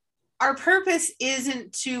our purpose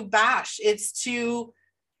isn't to bash, it's to,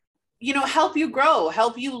 help you grow,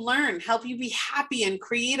 help you learn, help you be happy and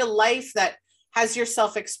create a life that has your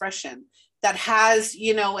self-expression, that has,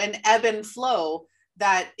 an ebb and flow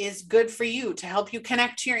that is good for you, to help you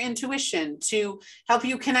connect to your intuition, to help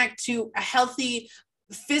you connect to a healthy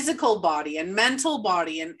physical body and mental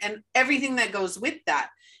body and everything that goes with that.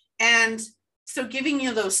 And so giving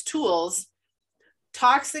you those tools,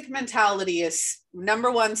 toxic mentality is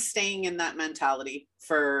number one, staying in that mentality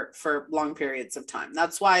for long periods of time.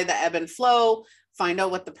 That's why the ebb and flow, find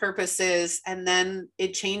out what the purpose is, and then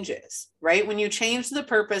it changes, right? When you change the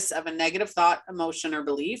purpose of a negative thought, emotion, or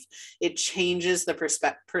belief, it changes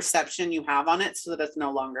the perception you have on it so that it's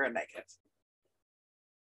no longer a negative.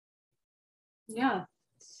 Yeah.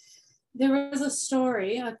 There was a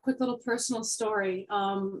story, a quick little personal story,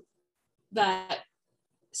 that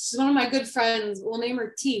she's one of my good friends. We'll name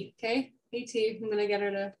her T, okay? Hey T, I'm gonna get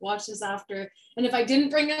her to watch this after. And if I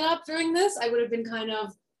didn't bring it up during this, I would have been kind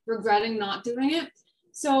of regretting not doing it.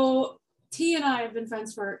 So T and I have been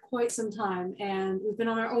friends for quite some time, and we've been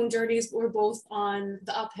on our own journeys, but we're both on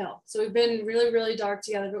the uphill. So we've been really, really dark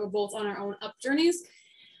together, but we're both on our own up journeys.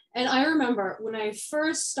 And I remember when I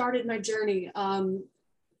first started my journey,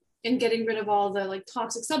 in getting rid of all the like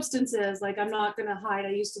toxic substances, like I'm not gonna hide, I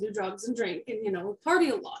used to do drugs and drink and, you know, party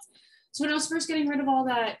a lot. So when I was first getting rid of all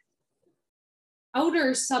that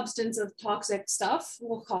outer substance of toxic stuff,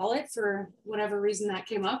 we'll call it, for whatever reason that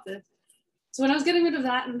came up. So when I was getting rid of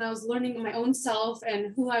that and I was learning my own self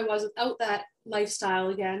and who I was without that lifestyle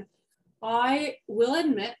again, I will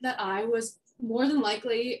admit that I was more than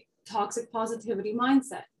likely toxic positivity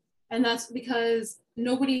mindset. And that's because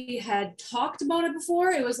nobody had talked about it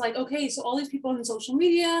before. It was like, okay, so all these people on social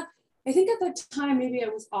media, I think at that time, maybe I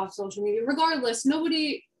was off social media. Regardless,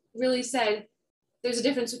 nobody really said there's a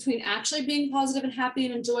difference between actually being positive and happy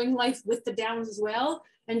and enjoying life with the downs as well,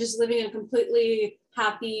 and just living a completely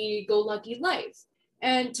happy-go-lucky life.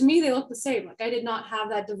 And to me, they look the same. Like I did not have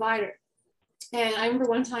that divider. And I remember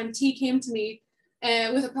one time T came to me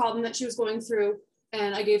with a problem that she was going through,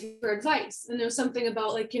 and I gave her advice. And there was something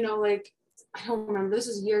about like, you know, like, I don't remember, this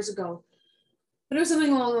was years ago, but it was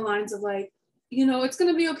something along the lines of like, you know, it's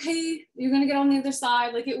going to be okay. You're going to get on the other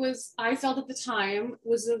side. Like it was, I felt at the time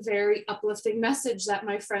was a very uplifting message that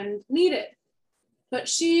my friend needed. But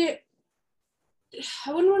she,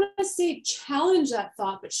 I wouldn't want to say challenge that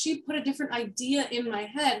thought, but she put a different idea in my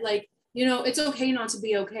head. Like, you know, it's okay not to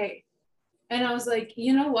be okay. And I was like,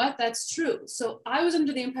 you know what, that's true. So I was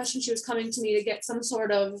under the impression she was coming to me to get some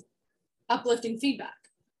sort of uplifting feedback.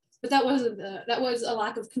 But that was a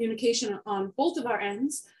lack of communication on both of our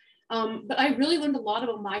ends. But I really learned a lot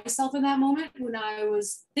about myself in that moment. When I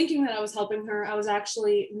was thinking that I was helping her, I was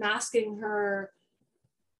actually masking her,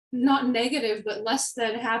 not negative, but less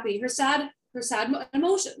than happy, her sad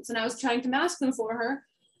emotions. And I was trying to mask them for her.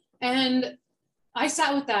 And I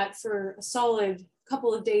sat with that for a solid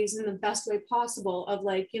couple of days in the best way possible of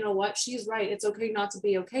like, you know what, she's right. It's okay not to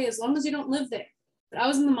be okay as long as you don't live there. But I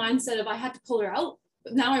was in the mindset of I had to pull her out.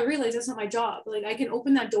 But now I realize that's not my job. Like I can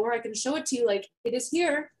open that door, I can show it to you, like it is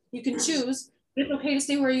here, you can choose. It's okay to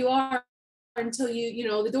stay where you are until you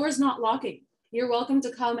know, the door is not locking. You're welcome to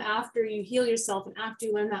come after you heal yourself and after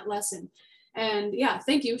you learn that lesson. And yeah,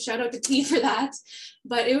 thank you. Shout out to T for that.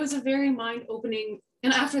 But it was a very mind-opening.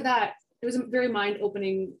 And after that, it was a very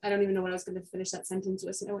mind-opening, I don't even know what I was going to finish that sentence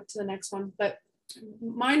with, so I went to the next one, but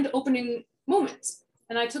mind-opening moments.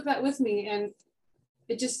 And I took that with me, and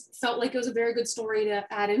it just felt like it was a very good story to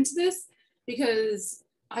add into this, because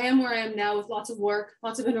I am where I am now with lots of work,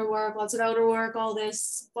 lots of inner work, lots of outer work, all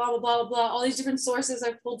this, blah, blah, blah, blah, all these different sources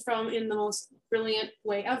I've pulled from in the most brilliant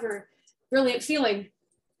way ever, brilliant feeling.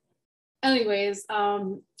 Anyways,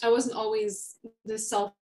 I wasn't always this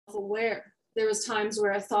self-aware. There was times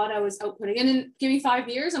where I thought I was outputting, and in give me 5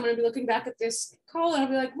 years, I'm going to be looking back at this call and I'll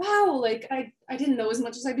be like, wow, like I didn't know as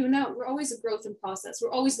much as I do now. We're always a growth and process.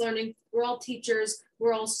 We're always learning. We're all teachers.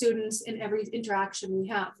 We're all students in every interaction we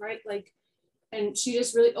have, right? Like, and she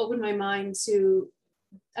just really opened my mind to,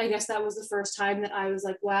 I guess that was the first time that I was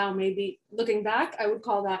like, wow, maybe looking back, I would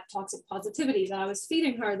call that toxic positivity, that I was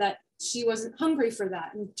feeding her, that she wasn't hungry for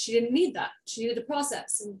that. And she didn't need that. She needed a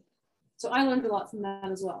process. And so I learned a lot from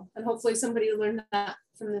that as well. And hopefully somebody learned that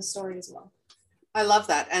from this story as well. I love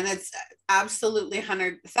that. And it's absolutely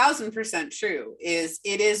 100,000% true. It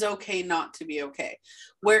is okay not to be okay.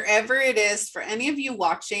 Wherever it is, for any of you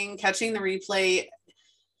watching, catching the replay,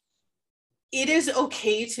 it is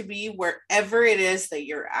okay to be wherever it is that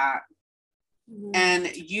you're at. Mm-hmm.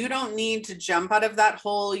 And you don't need to jump out of that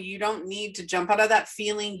hole. You don't need to jump out of that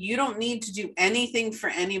feeling. You don't need to do anything for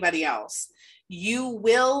anybody else. You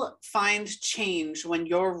will find change when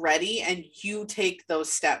you're ready and you take those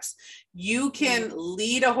steps. You can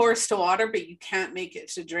lead a horse to water, but you can't make it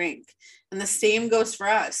to drink. And the same goes for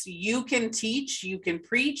us. You can teach, you can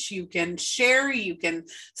preach, you can share, you can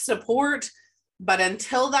support, but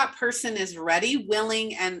until that person is ready,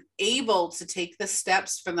 willing, and able to take the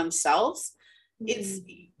steps for themselves,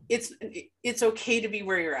 it's okay to be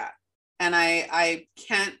where you're at. And I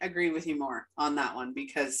can't agree with you more on that one,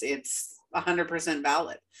 because it's 100%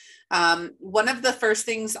 valid. One of the first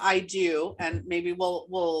things I do, and maybe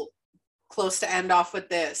we'll close to end off with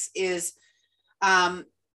this, is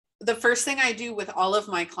the first thing I do with all of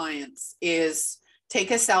my clients is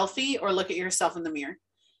take a selfie or look at yourself in the mirror.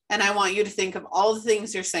 And I want you to think of all the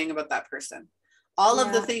things you're saying about that person, all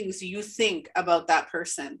of the things you think about that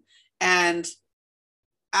person, and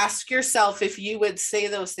ask yourself if you would say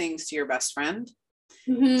those things to your best friend,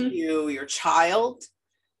 to your child,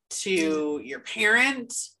 to your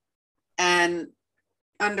parent, and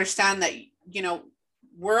understand that, you know,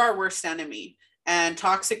 we're our worst enemy, and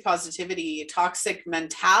toxic positivity, toxic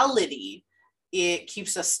mentality, it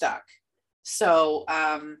keeps us stuck. So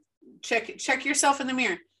check yourself in the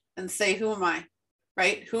mirror and say, who am I?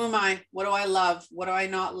 Right? Who am I? What do I love? What do I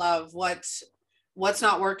not love? What's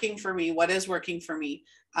not working for me? What is working for me?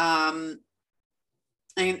 And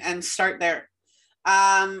start there.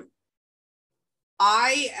 I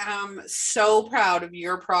am so proud of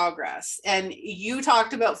your progress. And you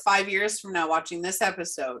talked about 5 years from now watching this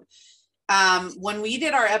episode. When we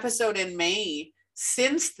did our episode in May,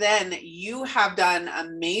 since then, you have done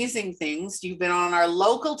amazing things. You've been on our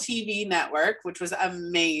local TV network, which was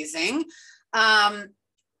amazing. And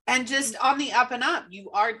just on the up and up.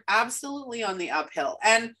 You are absolutely on the uphill.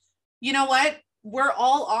 And you know what? We're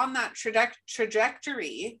all on that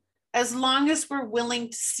trajectory, as long as we're willing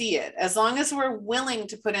to see it, as long as we're willing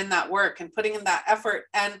to put in that work and putting in that effort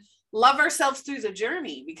and love ourselves through the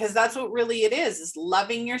journey, because that's what really it is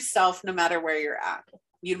loving yourself no matter where you're at.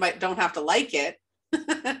 You don't have to like it,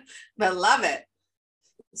 but love it.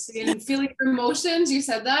 And feeling your emotions, you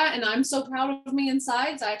said that, and I'm so proud of me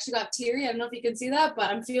inside. So I actually got teary. I don't know if you can see that, but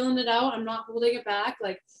I'm feeling it out. I'm not holding it back.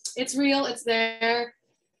 Like, it's real, it's there.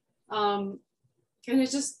 And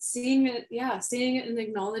it's just seeing it and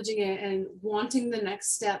acknowledging it and wanting the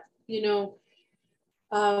next step, you know.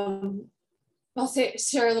 I'll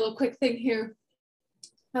share a little quick thing here.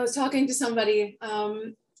 I was talking to somebody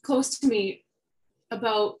close to me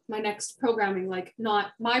about my next programming, like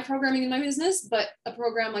not my programming in my business, but a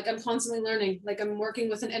program like I'm constantly learning. Like, I'm working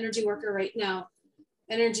with an energy worker right now,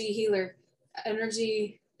 energy healer,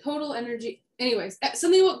 total energy. Anyways,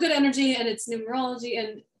 something about good energy, and it's numerology,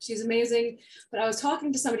 and she's amazing. But I was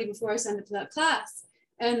talking to somebody before I sent it to that class,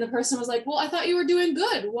 and the person was like, well, I thought you were doing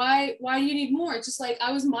good. Why do you need more? It's just like,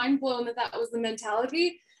 I was mind blown that was the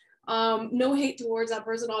mentality. No hate towards that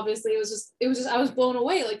person, obviously. It was just I was blown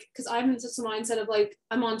away, like, because I'm in such a mindset of like,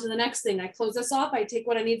 I'm on to the next thing. I close this off, I take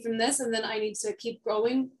what I need from this, and then I need to keep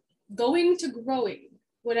growing,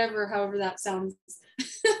 however that sounds.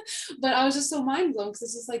 But I was just so mind blown, because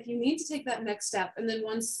it's just like, you need to take that next step. And then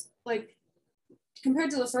once, like,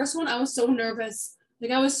 compared to the first one, I was so nervous. I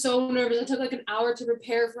took like an hour to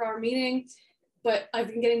prepare for our meeting, but I've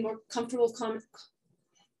been getting more comfortable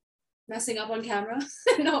messing up on camera,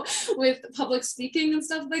 with public speaking and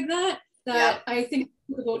stuff like that. I think it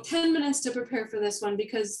took about 10 minutes to prepare for this one,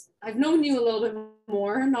 because I've known you a little bit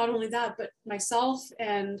more, not only that, but myself,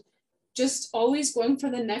 and just always going for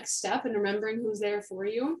the next step and remembering who's there for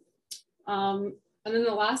you. And then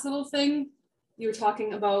the last little thing, you were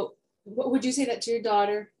talking about, what would you say that to your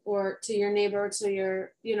daughter or to your neighbor, to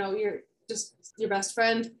your best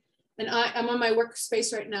friend? And I'm on my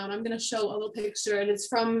workspace right now, and I'm going to show a little picture, and it's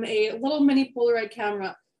from a little mini Polaroid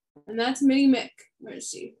camera. And that's Minnie Mick. Where is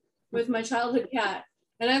she? With my childhood cat.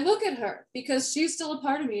 And I look at her because she's still a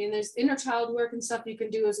part of me, and there's inner child work and stuff you can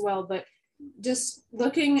do as well. But just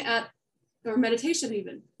looking at, or meditation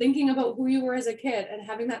even, thinking about who you were as a kid and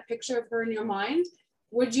having that picture of her in your mind,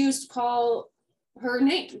 would you call her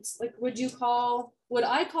names? Like, would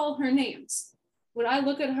I call her names? Would I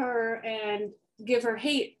look at her and give her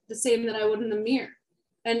hate the same that I would in the mirror?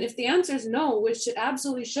 And if the answer is no, which it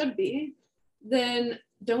absolutely should be, then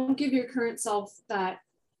don't give your current self that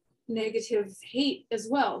negative hate as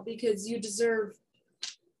well, because she deserved,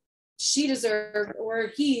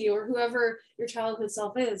 or he, or whoever your childhood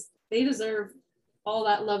self is, they deserve all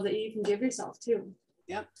that love that you can give yourself too.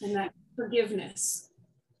 Yep. And that forgiveness.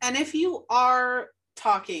 And if you are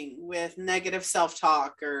talking with negative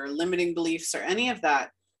self-talk or limiting beliefs or any of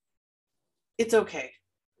that, it's okay.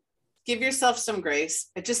 Give yourself some grace.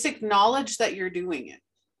 Just acknowledge that you're doing it.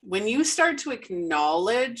 When you start to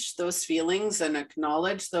acknowledge those feelings and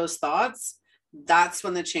acknowledge those thoughts, that's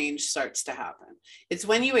when the change starts to happen. It's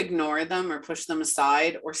when you ignore them or push them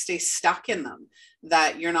aside or stay stuck in them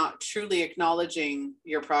that you're not truly acknowledging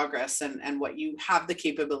your progress and what you have the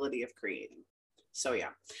capability of creating. So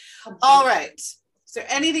yeah. All right. Is there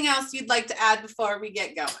anything else you'd like to add before we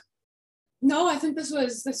get going? No, I think this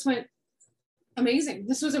went Amazing.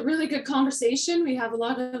 This was a really good conversation. We have a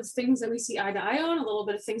lot of things that we see eye to eye on, a little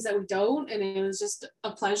bit of things that we don't, and it was just a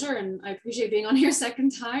pleasure. And I appreciate being on here a second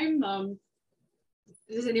time.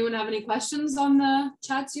 Does anyone have any questions on the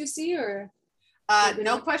chats you see, or?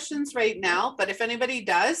 No questions right now, but if anybody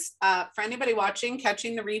does, for anybody watching,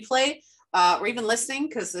 catching the replay, or even listening,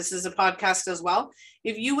 because this is a podcast as well,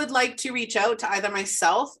 if you would like to reach out to either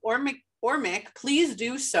myself or Mick, please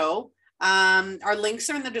do so. Our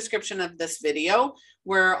links are in the description of this video.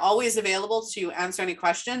 We're always available to answer any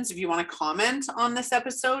questions. If you want to comment on this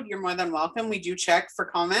episode, you're more than welcome. We do check for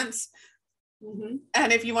comments. Mm-hmm.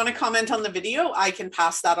 And if you want to comment on the video, I can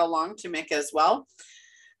pass that along to Mick as well.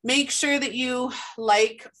 Make sure that you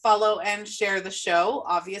like, follow, and share the show.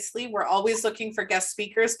 Obviously, we're always looking for guest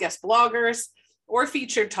speakers, guest bloggers, or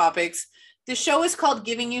featured topics. The show is called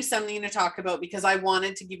Giving You Something to Talk About because I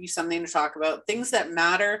wanted to give you something to talk about, things that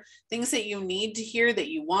matter, things that you need to hear, that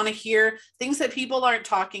you want to hear, things that people aren't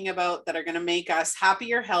talking about that are going to make us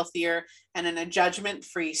happier, healthier, and in a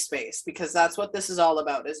judgment-free space, because that's what this is all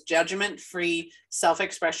about, is judgment-free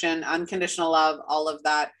self-expression, unconditional love, all of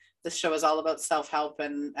that. This show is all about self-help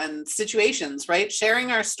and situations, right? Sharing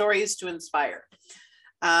our stories to inspire.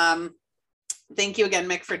 Thank you again,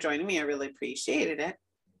 Mick, for joining me. I really appreciated it.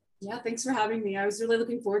 Yeah, thanks for having me. I was really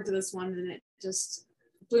looking forward to this one, and it just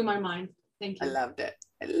blew my mind. Thank you. I loved it.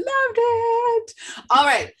 All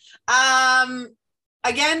right.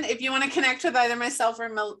 Again, if you want to connect with either myself or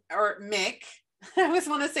Mick, I always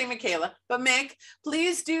want to say Michaela, but Mick,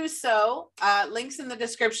 please do so. Links in the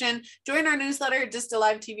description. Join our newsletter at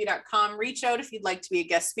justalivetv.com. Reach out if you'd like to be a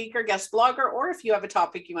guest speaker, guest blogger, or if you have a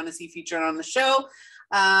topic you want to see featured on the show.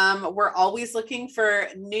 We're always looking for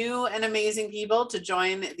new and amazing people to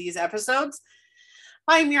join these episodes.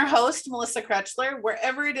 I'm your host, Melissa Kretschler.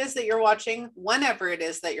 Wherever it is that you're watching, whenever it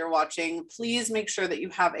is that you're watching, please make sure that you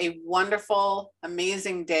have a wonderful,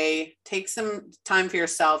 amazing day. Take some time for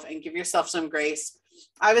yourself and give yourself some grace.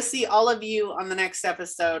 I will see all of you on the next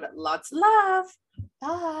episode. Lots of love.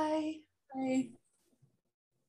 Bye. Bye.